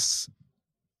burgers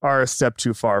are a step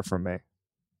too far for me.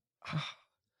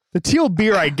 The teal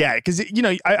beer I get, because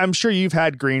I'm sure you've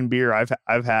had green beer.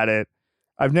 I've had it.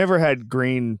 I've never had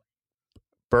green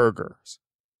burgers.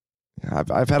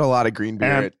 I've had a lot of green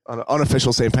beer on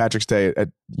unofficial St. Patrick's Day at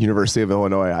University of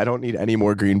Illinois. I don't need any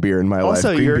more green beer in my life.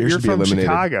 Also, green you're from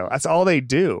Chicago. That's all they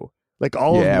do. Like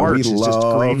all of March is just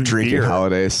green drinking beer.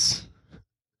 Holidays.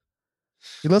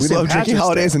 We love drinking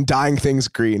holidays and dyeing things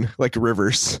green like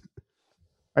rivers.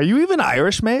 Are you even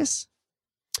Irish, Mace?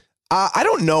 I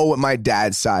don't know what my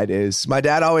dad's side is. My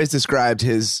dad always described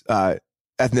his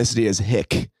ethnicity as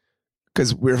Hick.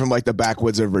 Because we're from like the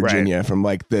backwoods of Virginia, right, from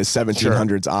like the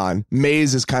 1700s on.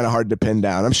 Maze is kind of hard to pin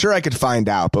down. I'm sure I could find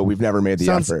out, but we've never made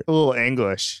the effort. A little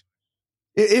English.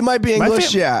 It might be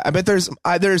English, yeah. I bet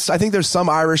I think there's some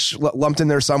Irish lumped in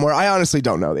there somewhere. I honestly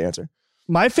don't know the answer.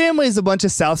 My family is a bunch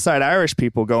of Southside Irish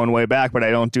people going way back, but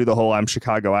I don't do the whole I'm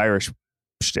Chicago Irish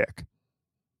shtick.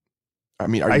 I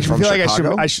mean, are you from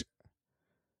Chicago?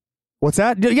 What's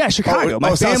that? Yeah, Chicago.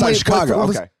 My family, Chicago.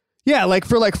 Okay. Yeah, like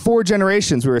for like 4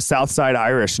 generations, we were Southside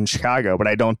Irish in Chicago, but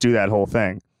I don't do that whole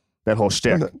thing, that whole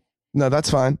shtick. No, that's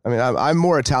fine. I mean, I'm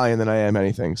more Italian than I am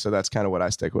anything, so that's kind of what I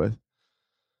stick with.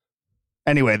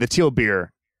 Anyway, the teal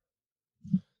beer,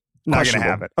 not going to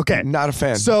have it. Okay. Not a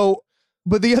fan. So,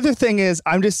 but the other thing is,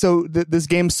 I'm just this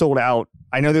game's sold out.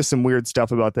 I know there's some weird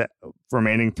stuff about the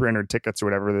remaining 300 tickets or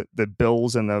whatever. The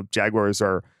Bills and the Jaguars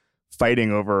are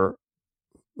fighting over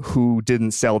who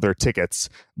didn't sell their tickets,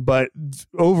 but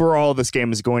overall this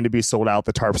game is going to be sold out.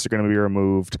 The tarps are going to be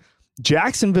removed.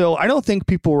 Jacksonville, I don't think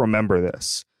people remember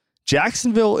this.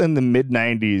 Jacksonville in the mid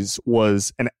 90s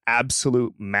was an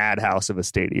absolute madhouse of a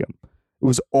stadium. It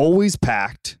was always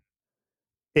packed.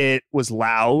 It was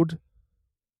loud.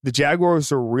 The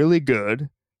Jaguars are really good,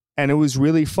 and it was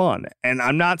really fun. And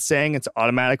I'm not saying it's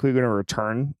automatically going to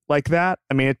return like that.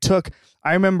 I mean,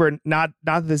 I remember not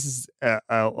this is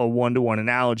a one-to-one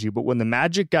analogy, but when the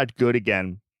Magic got good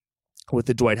again with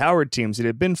the Dwight Howard teams, it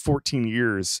had been 14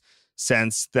 years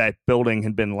since that building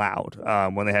had been loud,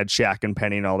 when they had Shaq and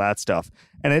Penny and all that stuff.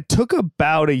 And it took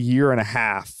about a year and a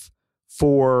half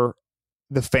for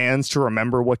the fans to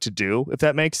remember what to do, if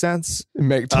that makes sense. It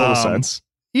makes total sense.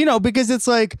 Because it's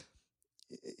like,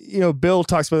 Bill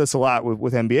talks about this a lot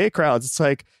with NBA crowds. It's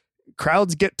like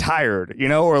crowds get tired,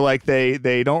 or like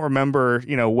they don't remember,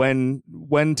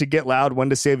 when to get loud, when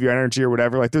to save your energy or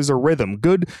whatever. Like there's a rhythm.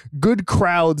 Good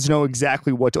crowds know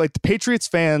exactly what to, like the Patriots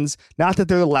fans, not that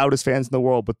they're the loudest fans in the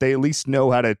world, but they at least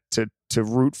know how to to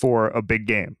root for a big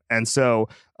game. And so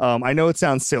I know it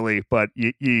sounds silly, but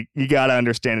you got to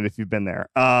understand it if you've been there.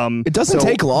 It doesn't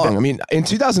take long. I mean, in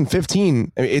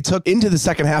 2015, it took into the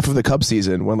second half of the Cubs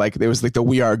season when like it was like the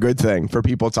 "we are good" thing for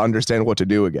people to understand what to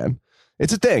do again.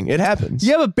 It's a thing. It happens.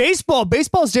 Yeah, but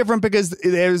baseball is different because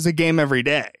there's a game every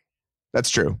day. That's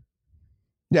true.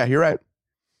 Yeah, you're right.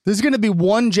 There's going to be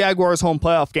one Jaguars home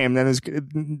playoff game, then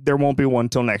there won't be one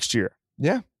till next year.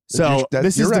 Yeah. So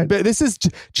this is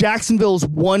Jacksonville's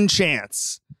one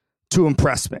chance to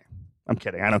impress me. I'm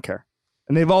kidding. I don't care.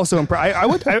 And they've also impressed. I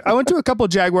went to a couple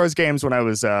of Jaguars games when I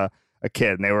was a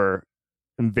kid, and they were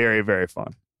very, very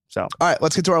fun. So all right,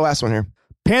 let's get to our last one here.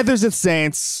 Panthers at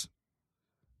Saints.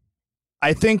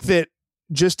 I think that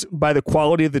just by the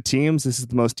quality of the teams, this is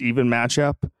the most even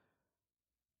matchup.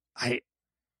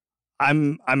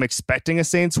 I'm expecting a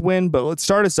Saints win, but let's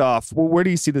start us off. Where do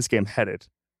you see this game headed?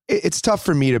 It's tough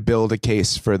for me to build a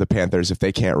case for the Panthers if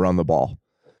they can't run the ball.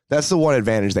 That's the one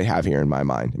advantage they have here in my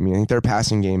mind. I mean, I think their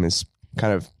passing game is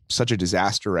kind of such a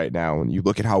disaster right now. When you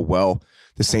look at how well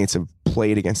the Saints have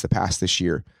played against the pass this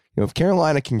year, you know, if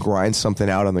Carolina can grind something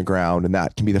out on the ground and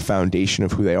that can be the foundation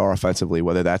of who they are offensively,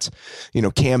 whether that's, you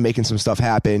know, Cam making some stuff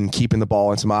happen, keeping the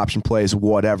ball in some option plays,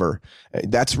 whatever,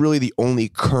 that's really the only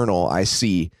kernel I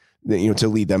see that, you know, to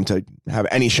lead them to have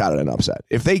any shot at an upset.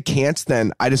 If they can't,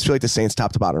 then I just feel like the Saints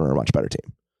top to bottom are a much better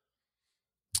team.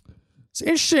 It's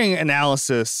interesting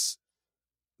analysis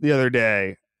the other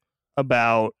day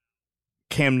about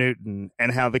Cam Newton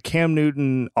and how the Cam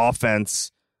Newton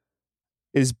offense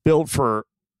is built for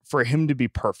him to be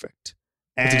perfect.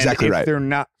 And that's exactly right.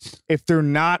 If they're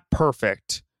not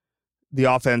perfect, the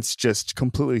offense just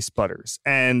completely sputters.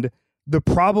 And the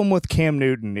problem with Cam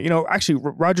Newton, you know, actually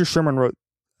Roger Sherman wrote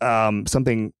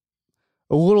something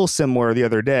a little similar the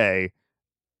other day,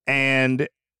 and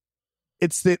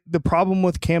it's that the problem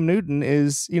with Cam Newton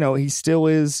is, you know, he still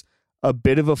is a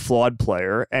bit of a flawed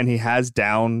player, and he has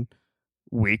down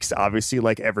weeks, obviously,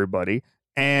 like everybody.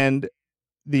 And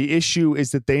the issue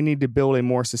is that they need to build a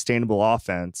more sustainable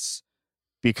offense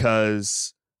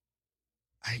because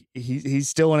he's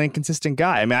still an inconsistent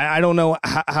guy. I mean, I don't know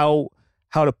how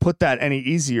to put that any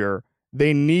easier.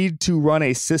 They need to run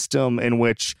a system in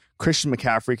which Christian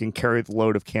McCaffrey can carry the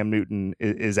load of Cam Newton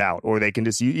is out, or they can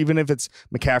just, even if it's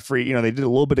McCaffrey, you know, they did a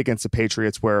little bit against the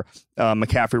Patriots where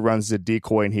McCaffrey runs a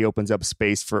decoy and he opens up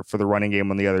space for the running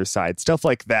game on the other side, stuff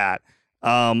like that.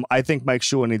 I think Mike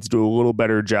Shula needs to do a little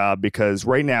better job because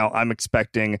right now I'm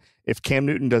expecting if Cam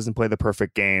Newton doesn't play the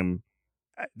perfect game,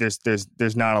 there's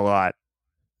not a lot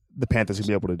the Panthers will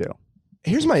be able to do.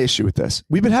 Here's my issue with this.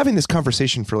 We've been having this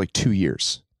conversation for like 2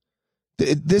 years.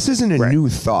 This isn't a new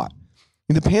thought.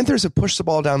 I mean, the Panthers have pushed the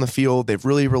ball down the field. They've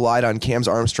really relied on Cam's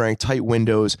arm strength, tight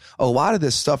windows. A lot of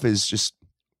this stuff is just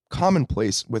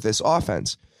commonplace with this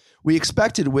offense. We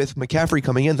expected with McCaffrey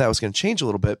coming in that was going to change a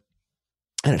little bit,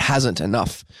 and it hasn't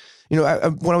enough. You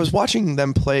know, when I was watching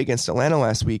them play against Atlanta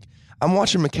last week, I'm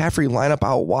watching McCaffrey line up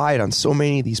out wide on so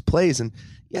many of these plays, and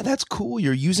yeah, that's cool.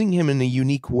 You're using him in a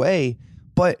unique way,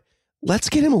 but let's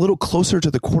get him a little closer to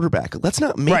the quarterback. Let's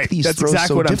not make these throws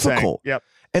exactly so difficult. Yep.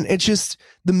 And it's just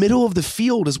the middle of the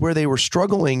field is where they were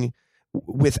struggling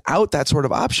without that sort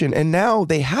of option. And now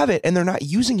they have it and they're not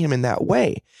using him in that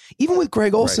way. Even with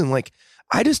Greg Olsen, like,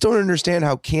 I just don't understand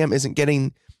how Cam isn't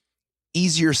getting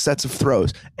easier sets of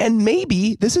throws. And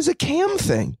maybe this is a Cam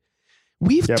thing.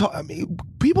 I mean,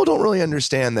 people don't really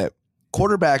understand that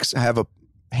quarterbacks have a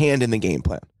hand in the game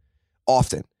plan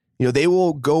often. You know, they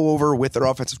will go over with their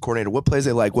offensive coordinator what plays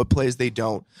they like, what plays they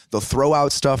don't. They'll throw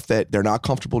out stuff that they're not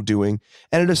comfortable doing.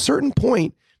 And at a certain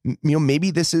point, you know, maybe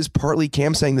this is partly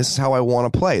Cam saying this is how I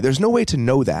want to play. There's no way to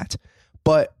know that,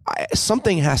 but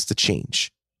something has to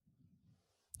change.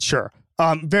 Sure.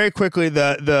 Very quickly,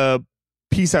 the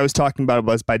piece I was talking about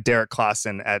was by Derek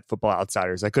Klassen at Football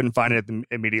Outsiders. I couldn't find it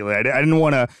immediately. I didn't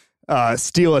want to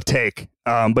steal a take,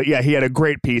 but yeah, he had a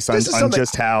great piece on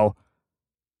just how.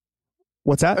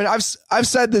 What's that? I mean, I've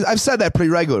said that pretty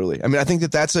regularly. I mean, I think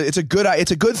that it's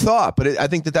a good thought, but I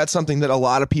think that that's something that a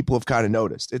lot of people have kind of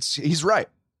noticed. He's right.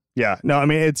 Yeah. No, I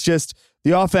mean, it's just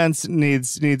the offense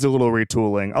needs a little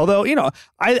retooling. Although, you know,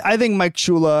 I think Mike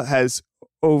Shula has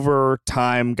over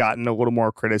time gotten a little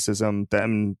more criticism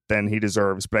than he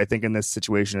deserves. But I think in this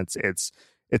situation,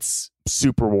 it's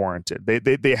super warranted.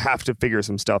 They have to figure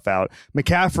some stuff out.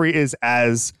 McCaffrey is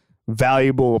as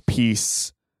valuable a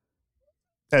piece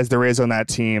as there is on that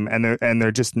team, and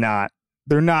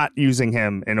they're not using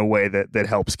him in a way that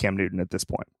helps Cam Newton at this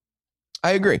point.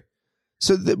 I agree.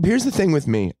 So here's the thing with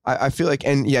me. I feel like,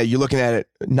 and yeah, you're looking at it,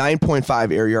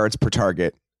 9.5 air yards per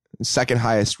target, second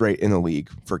highest rate in the league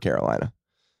for Carolina.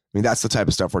 mean, that's the type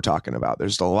of stuff we're talking about.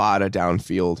 There's just a lot of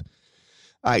downfield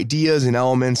ideas and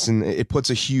elements, and it puts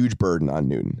a huge burden on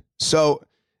Newton. So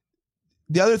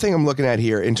the other thing I'm looking at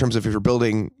here in terms of if you're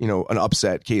building, an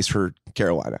upset case for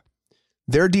Carolina,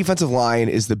 their defensive line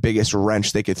is the biggest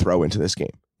wrench they could throw into this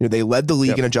game. They led the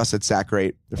league in adjusted sack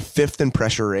rate. They're fifth in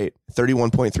pressure rate,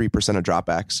 31.3% of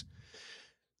dropbacks.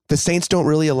 The Saints don't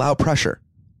really allow pressure.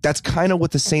 That's kind of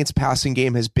what the Saints passing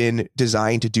game has been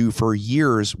designed to do for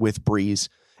years with Brees,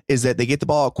 is that they get the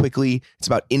ball out quickly. It's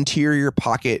about interior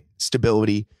pocket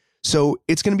stability. So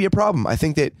it's going to be a problem. I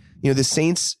think that, the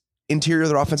Saints interior of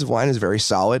their offensive line is very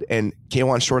solid, and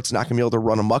Kawann Short's not going to be able to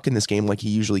run amok in this game like he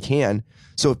usually can.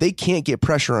 So if they can't get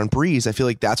pressure on Brees, I feel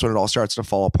like that's when it all starts to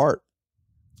fall apart.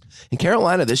 In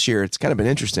Carolina this year, it's kind of been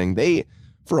interesting. They,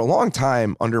 for a long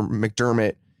time under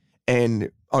McDermott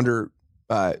and under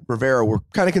Rivera, were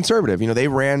kind of conservative.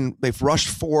 They've rushed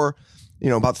for,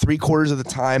 about 3/4 of the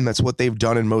time. That's what they've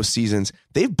done in most seasons.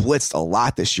 They've blitzed a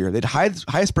lot this year. They had the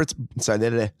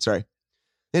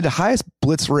highest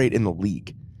blitz rate in the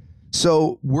league.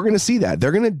 So we're going to see that.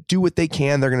 They're going to do what they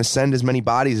can. They're going to send as many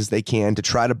bodies as they can to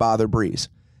try to bother Brees.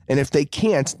 And if they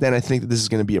can't, then I think that this is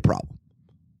going to be a problem.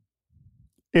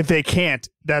 If they can't,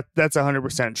 that's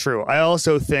 100% true. I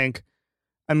also think,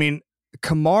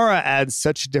 Kamara adds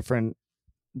such a different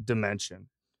dimension.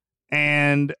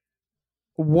 And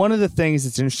one of the things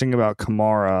that's interesting about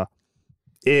Kamara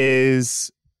is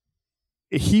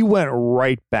he went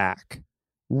right back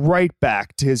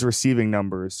to his receiving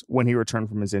numbers when he returned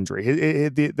from his injury.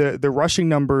 The rushing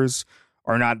numbers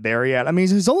are not there yet.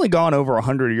 He's only gone over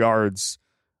 100 yards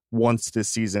once this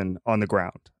season on the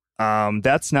ground.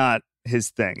 That's not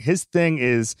his thing. His thing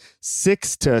is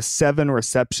 6 to 7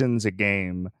 receptions a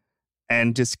game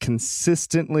and just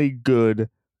consistently good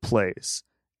plays.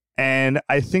 And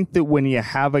I think that when you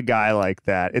have a guy like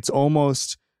that, it's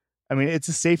almost, it's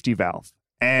a safety valve.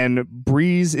 And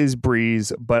Brees is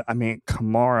Brees, but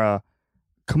Kamara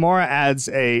adds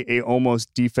a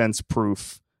almost defense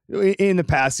proof in the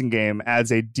passing game,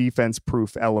 adds a defense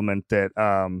proof element that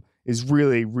is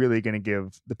really, really going to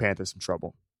give the Panthers some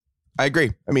trouble. I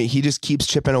agree. He just keeps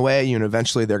chipping away, and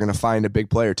eventually they're going to find a big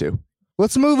play or two.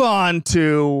 Let's move on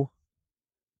to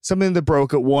something that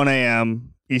broke at 1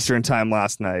 a.m. Eastern time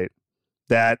last night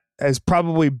that has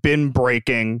probably been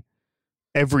breaking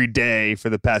every day for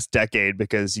the past decade,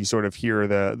 because you sort of hear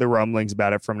the rumblings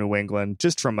about it from New England,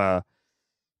 just from a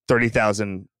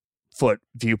 30,000 foot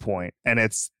viewpoint. And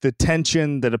it's the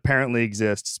tension that apparently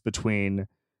exists between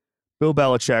Bill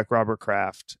Belichick, Robert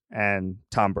Kraft, and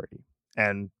Tom Brady.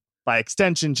 And by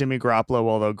extension, Jimmy Garoppolo,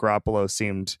 although Garoppolo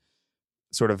seemed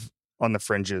sort of on the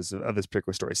fringes of this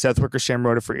particular story. Seth Wickersham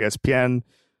wrote it for ESPN.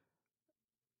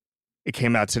 It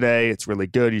came out today. It's really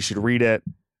good. You should read it.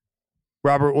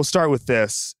 Robert, we'll start with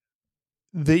this.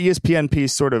 The ESPN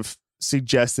piece sort of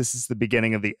suggests this is the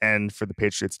beginning of the end for the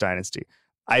Patriots dynasty.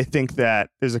 I think that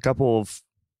there's a couple of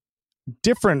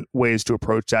different ways to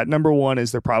approach that. Number one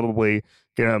is they're probably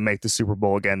going to make the Super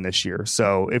Bowl again this year.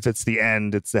 So if it's the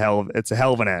end, it's a hell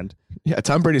of an end. Yeah,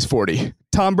 Tom Brady's 40.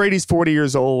 Tom Brady's 40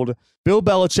 years old. Bill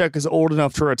Belichick is old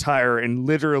enough to retire in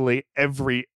literally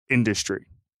every industry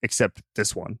except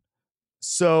this one.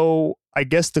 So I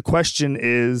guess the question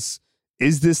is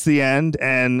this the end?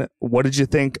 And what did you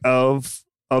think of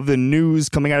the news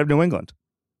coming out of New England?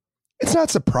 It's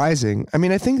not surprising.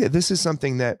 I think that this is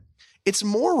something that it's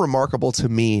more remarkable to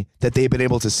me that they've been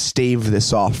able to stave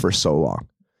this off for so long,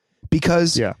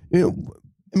 because,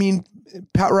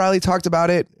 Pat Riley talked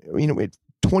about it,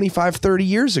 25, 30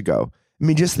 years ago.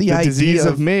 Just the idea disease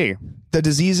of me. The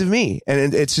disease of me.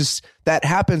 And it's just, that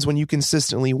happens when you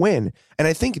consistently win. And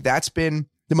I think that's been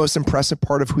the most impressive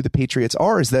part of who the Patriots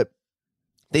are, is that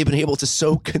they've been able to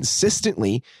so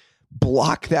consistently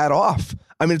block that off.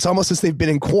 It's almost as they've been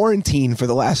in quarantine for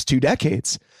the last 2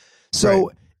 decades. So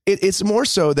right. It's more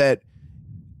so that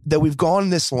we've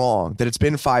gone this long, that it's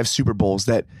been 5 Super Bowls,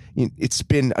 that it's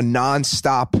been a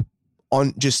nonstop,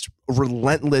 on just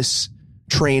relentless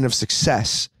train of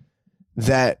success.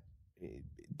 That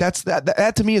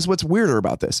to me is what's weirder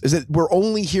about this, is that we're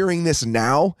only hearing this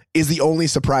now is the only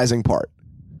surprising part.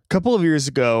 A couple of years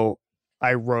ago,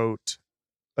 I wrote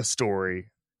a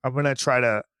story. I'm going to try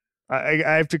to, I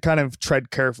have to kind of tread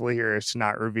carefully here as to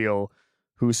not reveal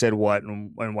who said what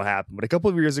and what happened. But a couple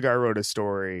of years ago, I wrote a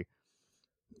story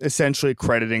essentially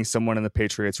crediting someone in the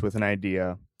Patriots with an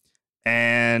idea.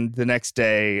 And the next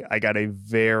day, I got a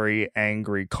very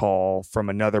angry call from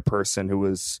another person who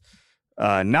was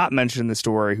not mentioned in the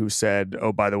story, who said,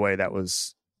 "Oh, by the way, that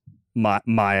was my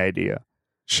idea."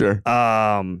 Sure.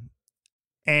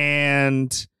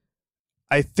 And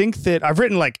I think that I've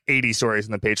written like 80 stories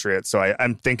in the Patriots, so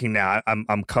I'm thinking now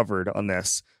I'm covered on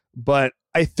this. But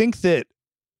I think that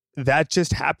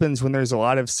just happens when there's a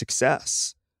lot of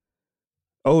success.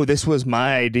 Oh, this was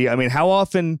my idea. I mean, how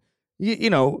often,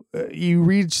 you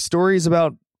read stories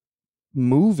about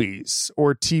movies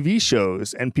or TV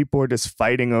shows and people are just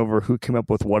fighting over who came up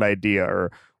with what idea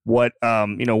or what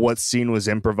scene was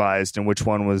improvised and which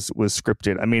one was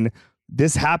scripted. I mean,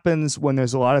 this happens when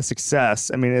there's a lot of success.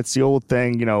 I mean, it's the old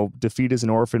thing, defeat is an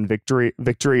orphan, victory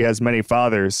has many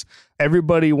fathers.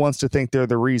 Everybody wants to think they're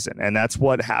the reason. And that's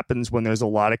what happens when there's a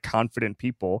lot of confident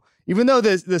people, even though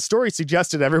the story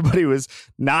suggested everybody was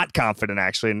not confident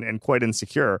actually and quite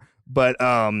insecure. But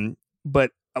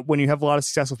when you have a lot of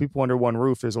successful people under one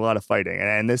roof, there's a lot of fighting.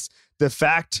 And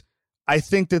I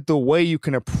think that the way you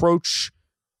can approach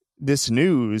this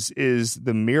news is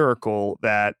the miracle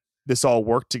that this all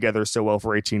worked together so well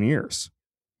for 18 years.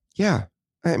 Yeah.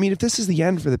 I mean, if this is the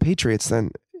end for the Patriots,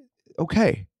 then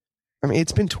okay. I mean,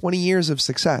 it's been 20 years of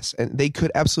success and they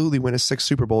could absolutely win a 6th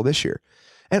Super Bowl this year.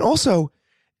 And also,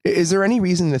 is there any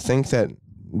reason to think that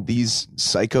these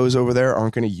psychos over there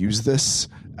aren't going to use this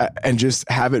and just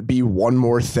have it be one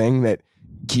more thing that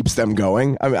keeps them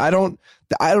going? I mean, I don't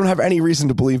have any reason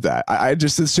to believe that. I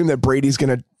just assume that Brady's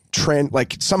going to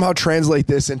somehow translate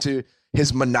this into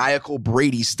his maniacal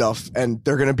Brady stuff, and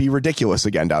they're going to be ridiculous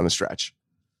again down the stretch.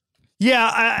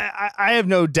 Yeah, I have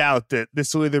no doubt that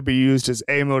this will either be used as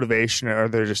a motivation or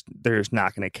they're just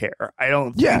not going to care. I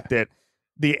don't think that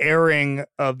the airing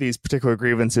of these particular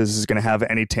grievances is going to have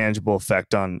any tangible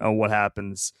effect on what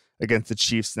happes against the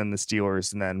Chiefs and then the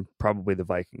Steelers and then probably the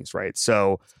Vikings, right?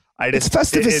 So it's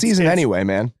Festivus season anyway,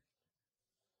 man.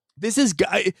 This is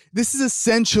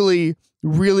essentially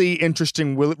really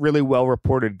interesting, really well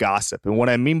reported gossip, and what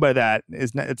I mean by that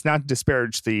is it's not to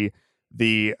disparage the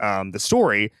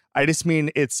story. I just mean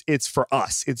it's for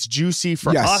us. It's juicy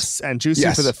for us and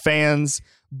juicy for the fans.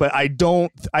 But I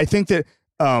think that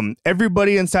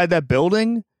everybody inside that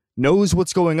building knows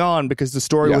what's going on because the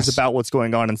story was about what's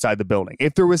going on inside the building.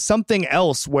 If there was something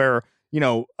else where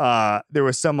there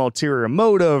was some ulterior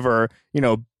motive or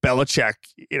Belichick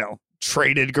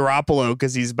traded Garoppolo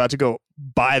because he's about to go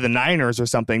buy the Niners or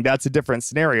something, that's a different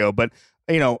scenario. But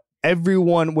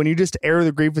everyone, when you just air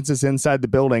the grievances inside the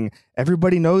building,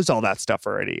 everybody knows all that stuff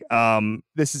already.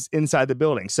 This is inside the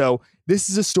building. So this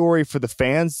is a story for the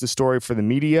fans, the story for the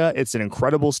media. It's an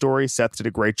incredible story. Seth did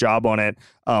a great job on it.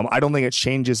 I don't think it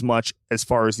changes much as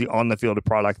far as the on the field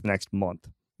product the next month.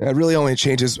 It really only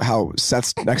changes how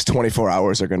Seth's next 24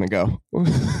 hours are going to go.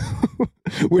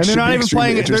 And they're not even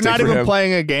playing. They're not even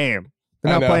playing a game.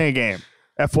 They're not playing a game.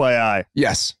 FYI.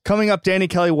 Yes. Coming up, Danny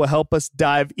Kelly will help us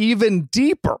dive even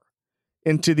deeper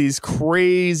into these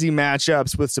crazy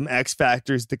matchups with some X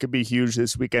factors that could be huge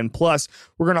this weekend. Plus,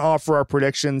 we're going to offer our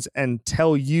predictions and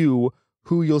tell you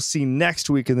who you'll see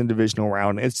next week in the divisional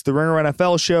round. It's the Ringer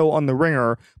NFL show on the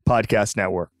Ringer Podcast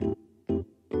Network.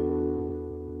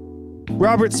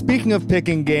 Robert, speaking of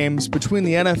picking games, between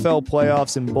the NFL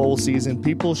playoffs and bowl season,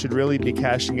 people should really be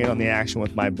cashing in on the action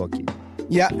with MyBookie.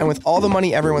 Yeah, and with all the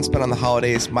money everyone spent on the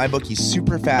holidays, MyBookie's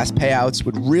super fast payouts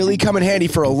would really come in handy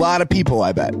for a lot of people,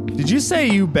 I bet. Did you say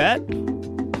you bet?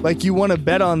 Like you want to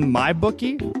bet on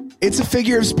MyBookie? It's a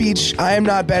figure of speech. I am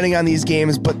not betting on these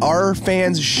games, but our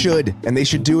fans should, and they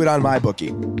should do it on MyBookie.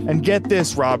 And get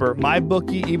this, Robert,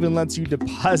 MyBookie even lets you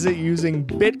deposit using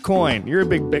Bitcoin. You're a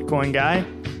big Bitcoin guy.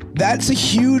 That's a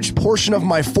huge portion of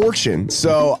my fortune,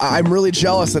 so I'm really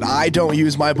jealous that I don't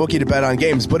use MyBookie to bet on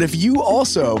games. But if you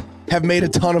also have made a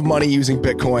ton of money using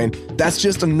Bitcoin, that's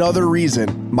just another reason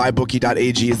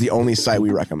MyBookie.ag is the only site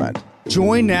we recommend.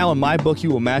 Join now and MyBookie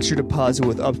will match your deposit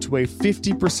with up to a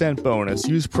 50% bonus.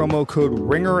 Use promo code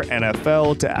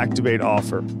RINGERNFL to activate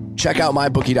offer. Check out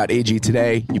MyBookie.ag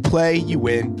today. You play, you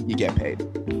win, you get paid.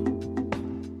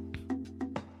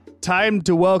 Time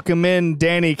to welcome in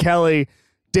Danny Kelly.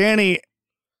 Danny,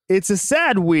 it's a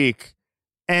sad week,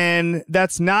 and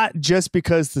that's not just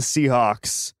because the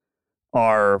Seahawks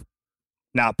are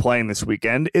not playing this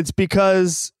weekend. It's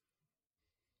because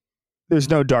there's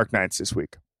no Dark Knights this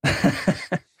week.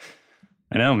 I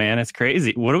know, man. It's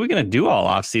crazy. What are we going to do all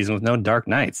offseason with no Dark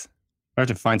Knights? We have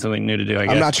to find something new to do, I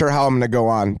guess. I'm not sure how I'm going to go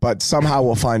on, but somehow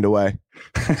we'll find a way.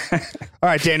 All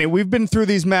right, Danny, we've been through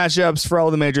these matchups for all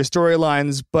the major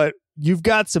storylines, but you've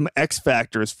got some X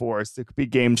factors for us that could be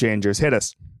game changers. Hit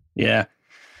us. Yeah.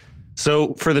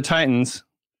 So for the Titans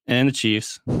and the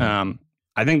Chiefs,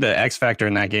 I think the X factor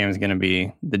in that game is going to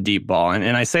be the deep ball.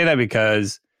 And I say that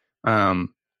because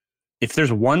if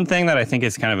there's one thing that I think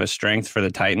is kind of a strength for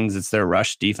the Titans, it's their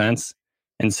rush defense.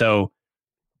 And so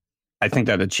I think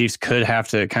that the Chiefs could have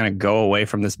to kind of go away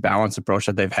from this balanced approach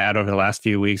that they've had over the last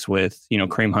few weeks with,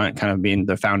 Kareem Hunt kind of being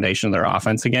the foundation of their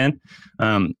offense again.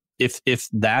 If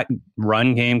that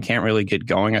run game can't really get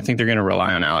going, I think they're going to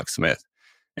rely on Alex Smith.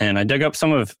 And I dug up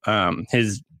some of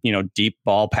his, deep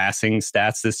ball passing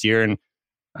stats this year, and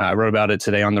I wrote about it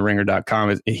today on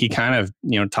theringer.com. He kind of,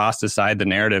 tossed aside the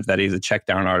narrative that he's a check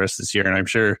down artist this year. And I'm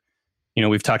sure,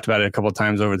 we've talked about it a couple of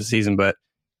times over the season, but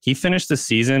he finished the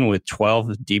season with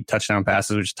 12 deep touchdown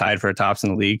passes, which tied for tops in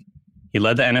the league. He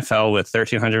led the NFL with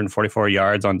 1,344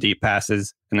 yards on deep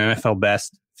passes, an NFL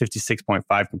best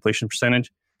 56.5 completion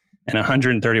percentage, and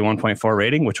 131.4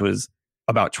 rating, which was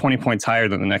about 20 points higher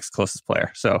than the next closest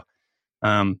player. So,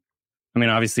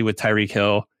 obviously with Tyreek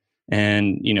Hill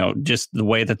and, just the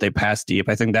way that they pass deep,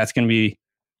 I think that's going to be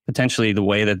potentially the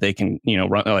way that they can,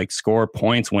 score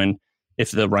points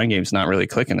if the run game's not really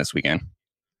clicking this weekend.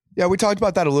 Yeah, we talked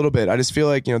about that a little bit. I just feel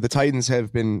like, the Titans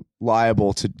have been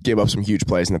liable to give up some huge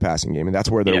plays in the passing game, and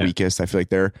that's where they're weakest. I feel like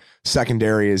their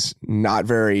secondary is not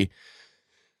very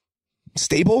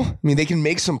stable. I mean, they can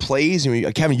make some plays.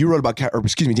 Danny, you wrote about Kevin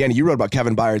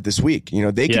Byard this week.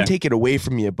 They can take it away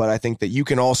from you, but I think that you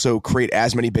can also create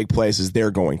as many big plays as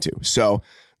they're going to. So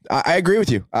I agree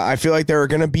with you. I feel like there are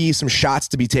going to be some shots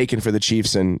to be taken for the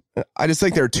Chiefs, and I just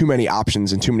think there are too many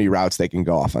options and too many routes they can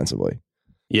go offensively.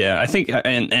 Yeah, I think,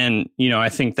 and I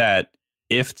think that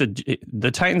if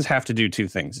the Titans have to do two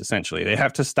things, essentially. They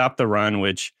have to stop the run,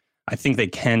 which I think they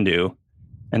can do.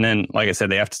 And then, like I said,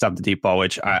 they have to stop the deep ball,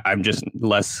 which I'm just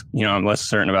less, I'm less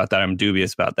certain about that. I'm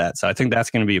dubious about that. So I think that's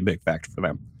going to be a big factor for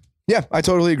them. Yeah, I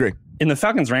totally agree. In the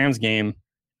Falcons-Rams game,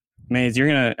 Maze,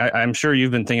 I'm sure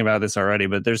you've been thinking about this already,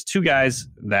 but there's two guys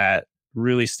that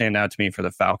really stand out to me for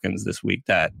the Falcons this week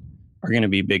that are going to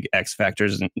be big X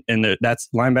factors, and that's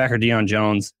linebacker Deion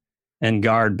Jones and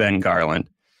guard Ben Garland.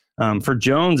 For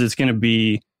Jones, it's going to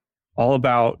be all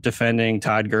about defending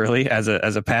Todd Gurley as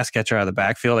a pass catcher out of the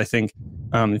backfield. I think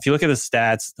if you look at the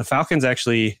stats, the Falcons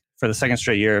actually, for the second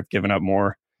straight year, have given up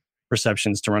more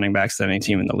receptions to running backs than any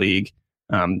team in the league.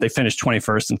 They finished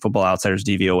 21st in Football Outsiders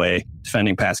DVOA,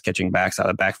 defending pass catching backs out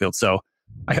of the backfield. So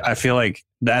I feel like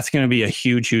that's going to be a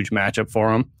huge, huge matchup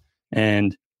for them.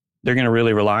 And they're going to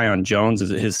really rely on Jones,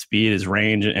 his speed, his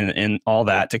range, and all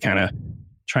that to kind of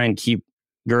try and keep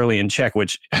Gurley in check,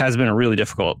 which has been a really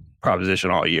difficult proposition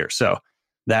all year. So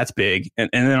that's big. And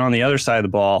then on the other side of the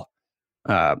ball,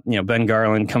 Ben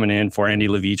Garland coming in for Andy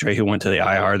Levitre, who went to the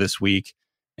IR this week.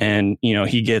 And,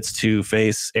 he gets to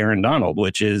face Aaron Donald,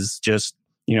 which is just,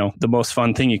 the most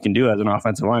fun thing you can do as an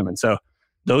offensive lineman. So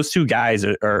those two guys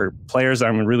are players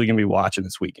I'm really going to be watching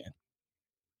this weekend.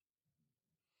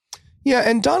 Yeah,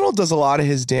 and Donald does a lot of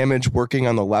his damage working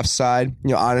on the left side.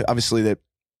 Obviously that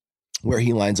where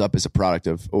he lines up is a product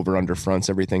of over-under fronts,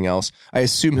 everything else. I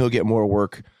assume he'll get more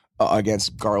work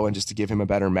against Garland just to give him a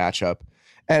better matchup.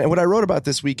 And what I wrote about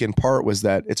this week in part was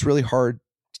that it's really hard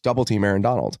to double-team Aaron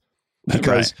Donald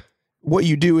because what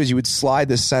you do is you would slide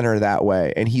the center that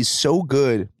way, and he's so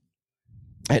good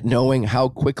at knowing how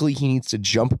quickly he needs to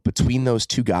jump between those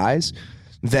two guys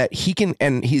that he can,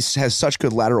 and he has such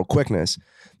good lateral quickness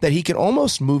that he can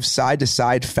almost move side to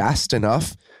side fast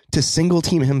enough to single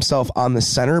team himself on the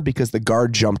center because the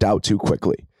guard jumped out too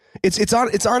quickly.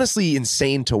 It's honestly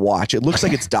insane to watch. It looks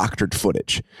like it's doctored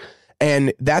footage.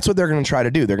 And that's what they're going to try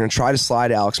to do. They're going to try to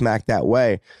slide Alex Mack that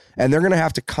way. And they're going to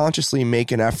have to consciously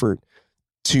make an effort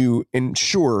to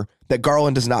ensure that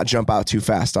Garland does not jump out too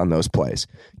fast on those plays.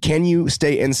 Can you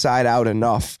stay inside out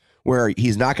enough where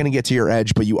he's not going to get to your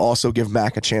edge, but you also give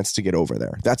Mack a chance to get over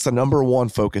there? That's the number one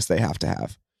focus they have to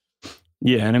have.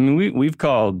 Yeah, and we've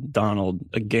called Donald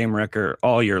a game wrecker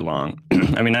all year long.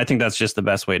 I think that's just the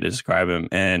best way to describe him.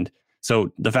 And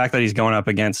so the fact that he's going up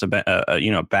against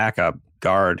a backup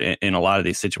guard in a lot of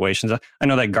these situations, I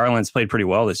know that Garland's played pretty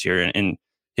well this year. In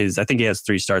I think he has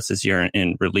 3 starts this year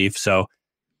in relief. So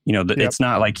it's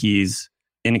not like he's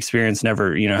inexperienced,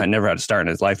 never had to start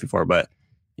in his life before. But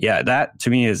yeah, that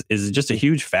to me is just a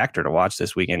huge factor to watch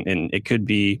this weekend, and it could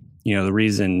be the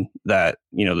reason that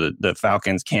the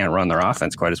Falcons can't run their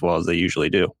offense quite as well as they usually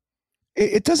do.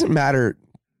 It doesn't matter.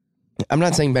 I'm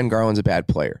not saying Ben Garland's a bad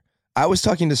player. I was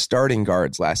talking to starting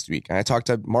guards last week, and I talked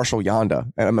to Marshall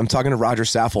Yanda, and I'm talking to Roger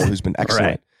Saffold, who's been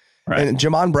excellent. Right. And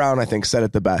Jamon Brown, I think, said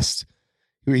it the best.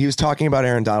 He was talking about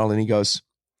Aaron Donald, and he goes,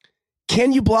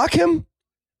 "Can you block him?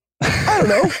 I don't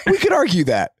know. We could argue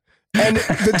that." And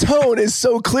the tone is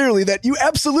so clearly that you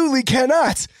absolutely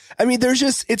cannot.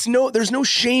 There's no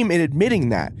shame in admitting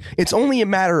that. It's only a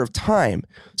matter of time.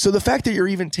 So the fact that you're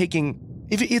even taking,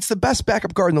 if it's the best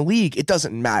backup guard in the league, it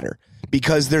doesn't matter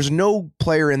because there's no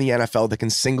player in the NFL that can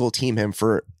single team him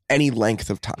for any length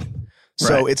of time.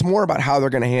 So it's more about how they're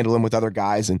going to handle him with other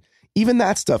guys. And even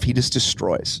that stuff, he just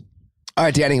destroys. All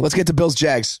right, Danny, let's get to Bills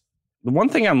Jags. The one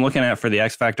thing I'm looking at for the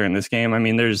X factor in this game, I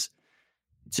mean,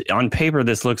 on paper,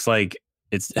 this looks like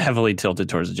it's heavily tilted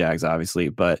towards the Jags, obviously,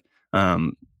 but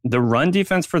the run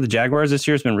defense for the Jaguars this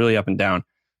year has been really up and down.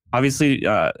 Obviously,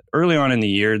 early on in the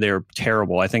year, they were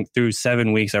terrible. I think through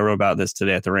 7 weeks, I wrote about this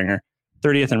today at The Ringer.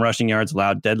 30th in rushing yards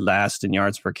allowed, dead last in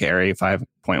yards per carry,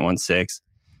 5.16.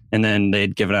 And then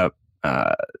they'd given up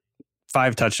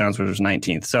 5 touchdowns, which was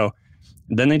 19th. So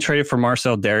then they traded for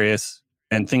Marcel Darius,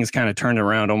 and things kind of turned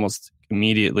around almost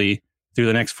immediately. Through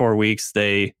the next 4 weeks,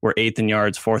 they were 8th in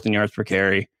yards, 4th in yards per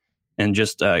carry, and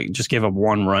just gave up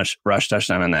 1 rush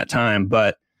touchdown in that time.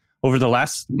 But over the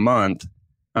last month,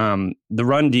 the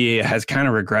run D has kind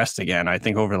of regressed again. I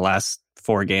think over the last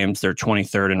 4 games, they're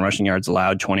 23rd in rushing yards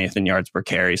allowed, 20th in yards per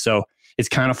carry. So it's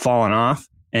kind of fallen off.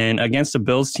 And against a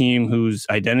Bills team whose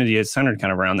identity is centered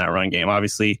kind of around that run game,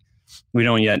 obviously, we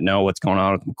don't yet know what's going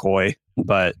on with McCoy,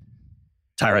 but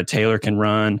Tyrod Taylor can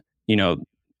run. You know,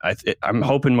 I'm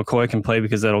hoping McCoy can play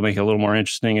because that'll make it a little more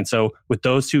interesting. And so with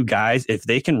those 2 guys, if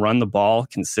they can run the ball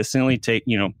consistently,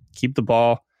 keep the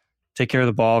ball, take care of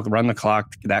the ball, run the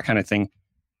clock, that kind of thing,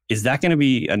 is that going to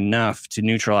be enough to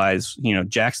neutralize,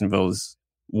 Jacksonville's,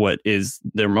 what is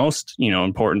their most,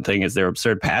 important thing is their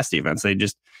absurd pass defense.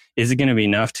 Is it going to be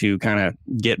enough to kind of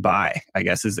get by, I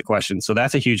guess is the question. So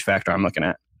that's a huge factor I'm looking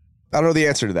at. I don't know the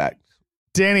answer to that.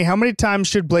 Danny, how many times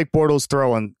should Blake Bortles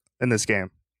throw in this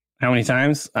game? How many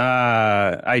times?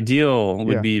 Ideal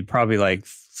would be probably like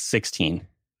 15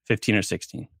 or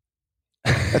 16.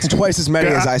 That's twice as many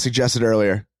as I suggested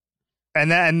earlier.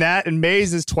 And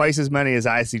Mays is twice as many as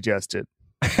I suggested.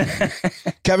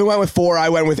 Kevin went with 4. I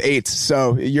went with 8.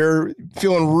 So you're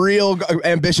feeling real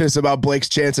ambitious about Blake's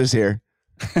chances here.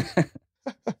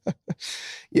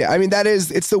 Yeah, I mean,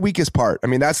 it's the weakest part. I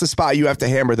mean, that's the spot you have to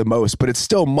hammer the most, but it's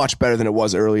still much better than it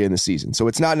was early in the season. So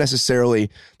it's not necessarily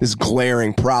this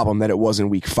glaring problem that it was in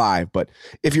week 5. But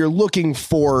if you're looking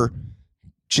for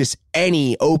just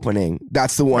any opening,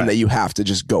 that's the one that you have to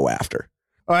just go after.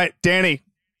 All right, Danny,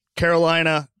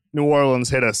 Carolina, New Orleans,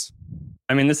 hit us.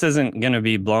 I mean, this isn't going to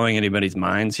be blowing anybody's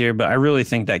minds here, but I really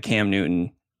think that Cam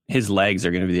Newton, his legs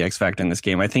are going to be the X factor in this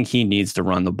game. I think he needs to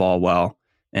run the ball well.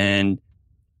 And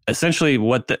essentially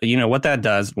what that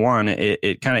does, one,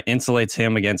 it kind of insulates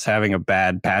him against having a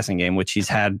bad passing game, which he's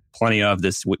had plenty of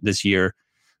this year.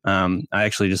 I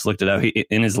actually just looked it up.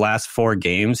 In his last 4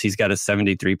 games, he's got a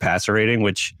 73 passer rating,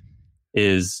 which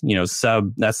is,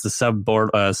 that's the sub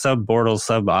Bortles,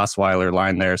 sub Osweiler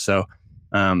line there. So,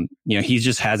 he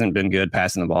just hasn't been good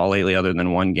passing the ball lately other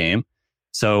than 1 game.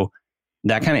 So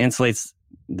that kind of insulates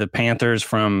the Panthers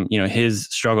from, his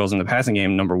struggles in the passing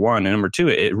game, number 1. And number 2,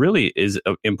 it really is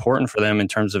important for them in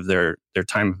terms of their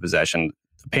time of possession.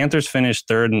 The Panthers finished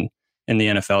 3rd in the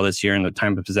NFL this year in the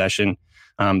time of possession,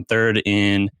 3rd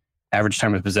in average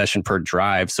time of possession per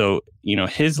drive. So,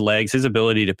 his legs, his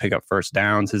ability to pick up first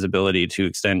downs, his ability to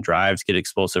extend drives, get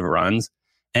explosive runs,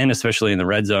 and especially in the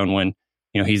red zone when,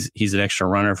 he's an extra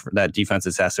runner for that defense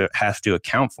has to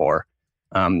account for.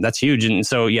 That's huge. And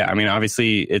so,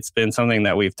 obviously it's been something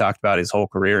that we've talked about his whole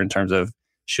career in terms of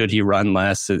should he run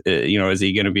less? Is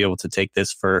he going to be able to take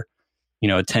this for,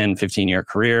 a 10, 15 year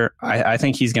career? I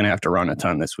think he's going to have to run a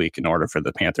ton this week in order for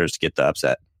the Panthers to get the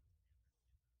upset.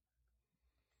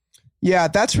 Yeah,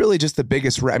 that's really just the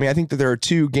biggest. I mean, I think that there are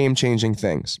 2 game-changing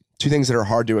things, 2 things that are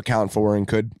hard to account for and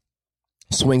could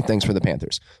swing things for the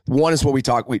Panthers. One is what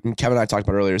Kevin and I talked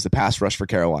about earlier, is the pass rush for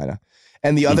Carolina.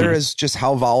 And the other is just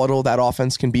how volatile that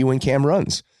offense can be when Cam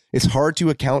runs. It's hard to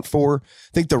account for.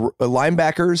 I think the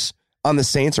linebackers on the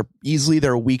Saints are easily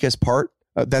their weakest part.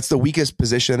 That's the weakest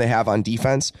position they have on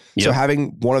defense. Yep. So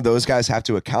having one of those guys have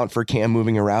to account for Cam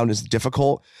moving around is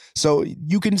difficult. So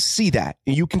you can see that.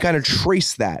 You can kind of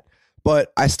trace that.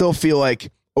 But I still feel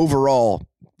like overall,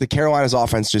 the Carolina's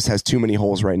offense just has too many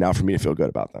holes right now for me to feel good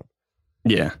about them.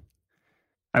 Yeah.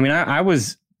 I mean, I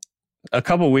was a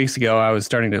couple of weeks ago, I was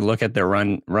starting to look at their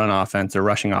run offense, their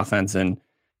rushing offense, and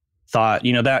thought,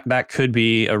 that could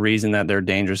be a reason that they're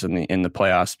dangerous in the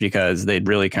playoffs because they'd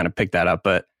really kind of picked that up.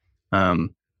 But I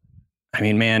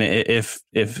mean, man, if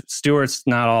Stewart's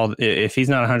if he's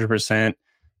not 100%,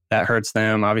 that hurts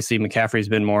them. Obviously, McCaffrey's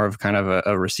been more of kind of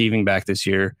a receiving back this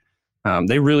year.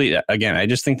 They really, again, I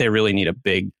just think they really need a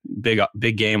big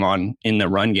game in the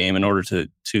run game in order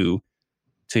to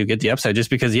get the upside, just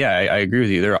because, I agree with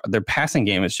you. Their passing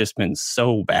game has just been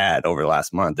so bad over the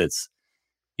last month. It's,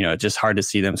 just hard to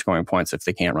see them scoring points if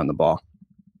they can't run the ball.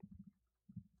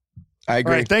 I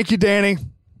agree. All right, thank you, Danny.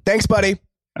 Thanks, buddy.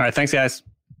 All right. Thanks, guys.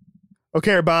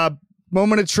 Okay, Bob,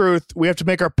 moment of truth. We have to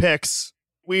make our picks.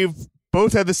 We've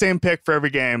both had the same pick for every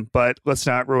game, but let's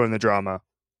not ruin the drama.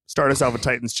 Start us off with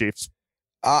Titans Chiefs.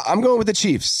 I'm going with the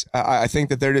Chiefs. I think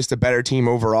that they're just a better team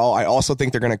overall. I also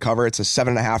think they're going to cover. It's a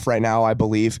 7.5 right now, I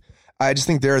believe. I just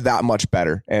think they're that much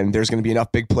better, and there's going to be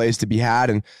enough big plays to be had.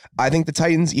 And I think the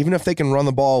Titans, even if they can run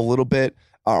the ball a little bit,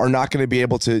 are not going to be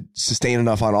able to sustain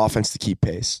enough on offense to keep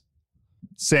pace.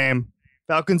 Same.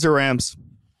 Falcons or Rams?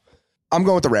 I'm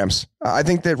going with the Rams. I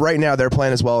think that right now they're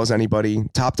playing as well as anybody.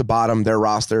 Top to bottom, their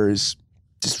roster is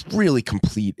just really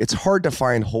complete. It's hard to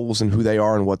find holes in who they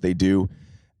are and what they do.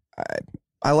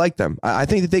 I like them. I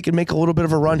think that they can make a little bit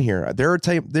of a run here. They're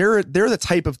the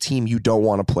type of team you don't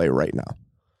want to play right now.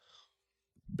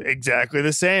 Exactly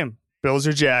the same. Bills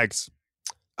or Jags?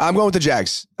 I'm going with the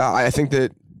Jags. I think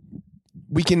that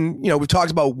we can, we've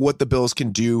talked about what the Bills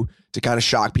can do to kind of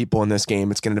shock people in this game.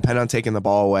 It's going to depend on taking the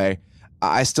ball away.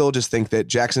 I still just think that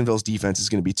Jacksonville's defense is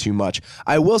going to be too much.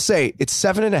 I will say it's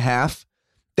 7.5.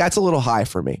 That's a little high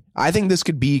for me. I think this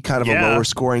could be kind of a lower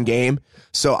scoring game.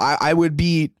 So I would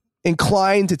be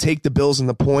inclined to take the Bills and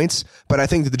the points, but I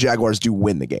think that the Jaguars do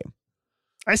win the game.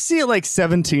 I see it like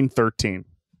 17-13.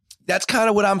 That's kind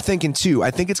of what I'm thinking too.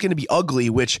 I think it's going to be ugly,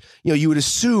 which, you would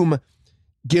assume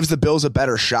gives the Bills a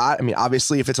better shot. I mean,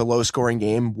 obviously, if it's a low-scoring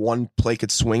game, one play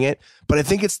could swing it. But I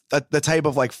think it's the type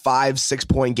of 5-6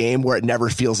 point game where it never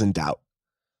feels in doubt.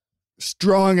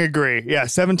 Strong agree. Yeah,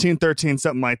 17-13,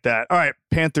 something like that. All right,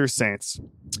 Panthers, Saints.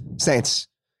 Saints.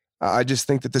 I just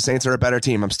think that the Saints are a better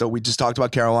team. We just talked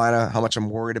about Carolina, how much I'm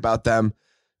worried about them.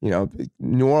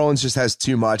 New Orleans just has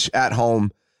too much at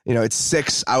home. It's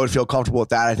 6. I would feel comfortable with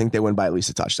that. I think they win by at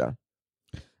least a touchdown.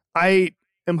 I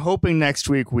am hoping next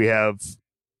week we have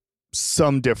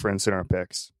some difference in our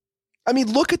picks. I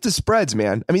mean, look at the spreads,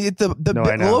 man. I mean,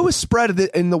 the lowest spread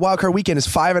in the wildcard weekend is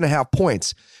 5.5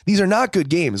 points. These are not good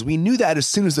games. We knew that as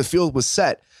soon as the field was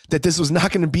set, that this was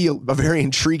not going to be a very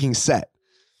intriguing set.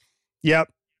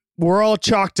 Yep. We're all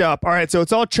chalked up. All right, so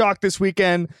it's all chalked this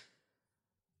weekend.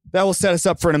 That will set us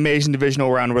up for an amazing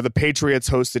divisional round where the Patriots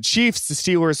host the Chiefs, the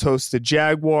Steelers host the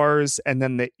Jaguars, and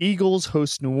then the Eagles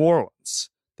host New Orleans.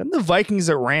 Then the Vikings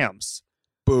at Rams.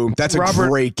 Boom. That's a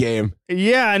great game.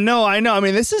 Yeah, no, I know. I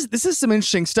mean, this is some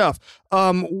interesting stuff.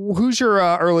 Who's your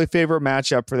early favorite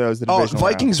matchup for those?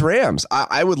 Vikings Rams.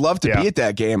 I would love to be at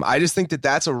that game. I just think that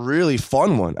that's a really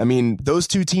fun one. I mean, those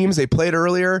two teams, they played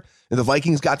earlier. The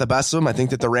Vikings got the best of them. I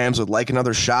think that the Rams would like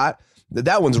another shot.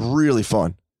 That one's really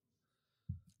fun.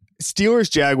 Steelers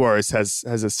Jaguars has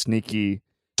a sneaky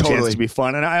chance to be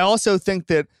fun. And I also think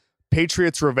that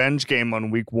Patriots revenge game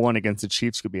on week 1 against the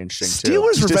Chiefs could be interesting too.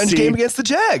 Steelers revenge game against the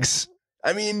Jags.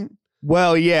 I mean,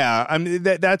 well, yeah, I mean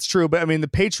that's true, but I mean the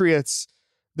Patriots.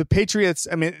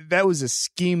 I mean that was a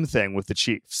scheme thing with the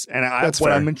Chiefs, and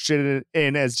what I'm interested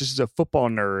in as a football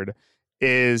nerd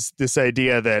is this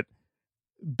idea that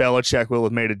Belichick will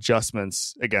have made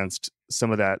adjustments against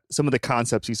some of the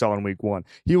concepts he saw in week 1.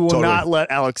 He will not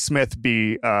let Alex Smith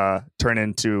be turned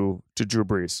into Drew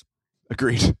Brees.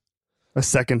 Agreed. A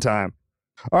second time.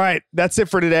 All right, that's it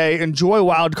for today. Enjoy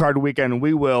Wildcard Weekend.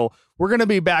 We're going to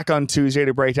be back on Tuesday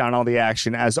to break down all the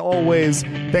action. As always,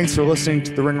 thanks for listening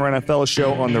to the Ringer NFL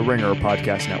show on the Ringer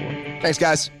Podcast Network. Thanks,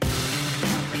 guys.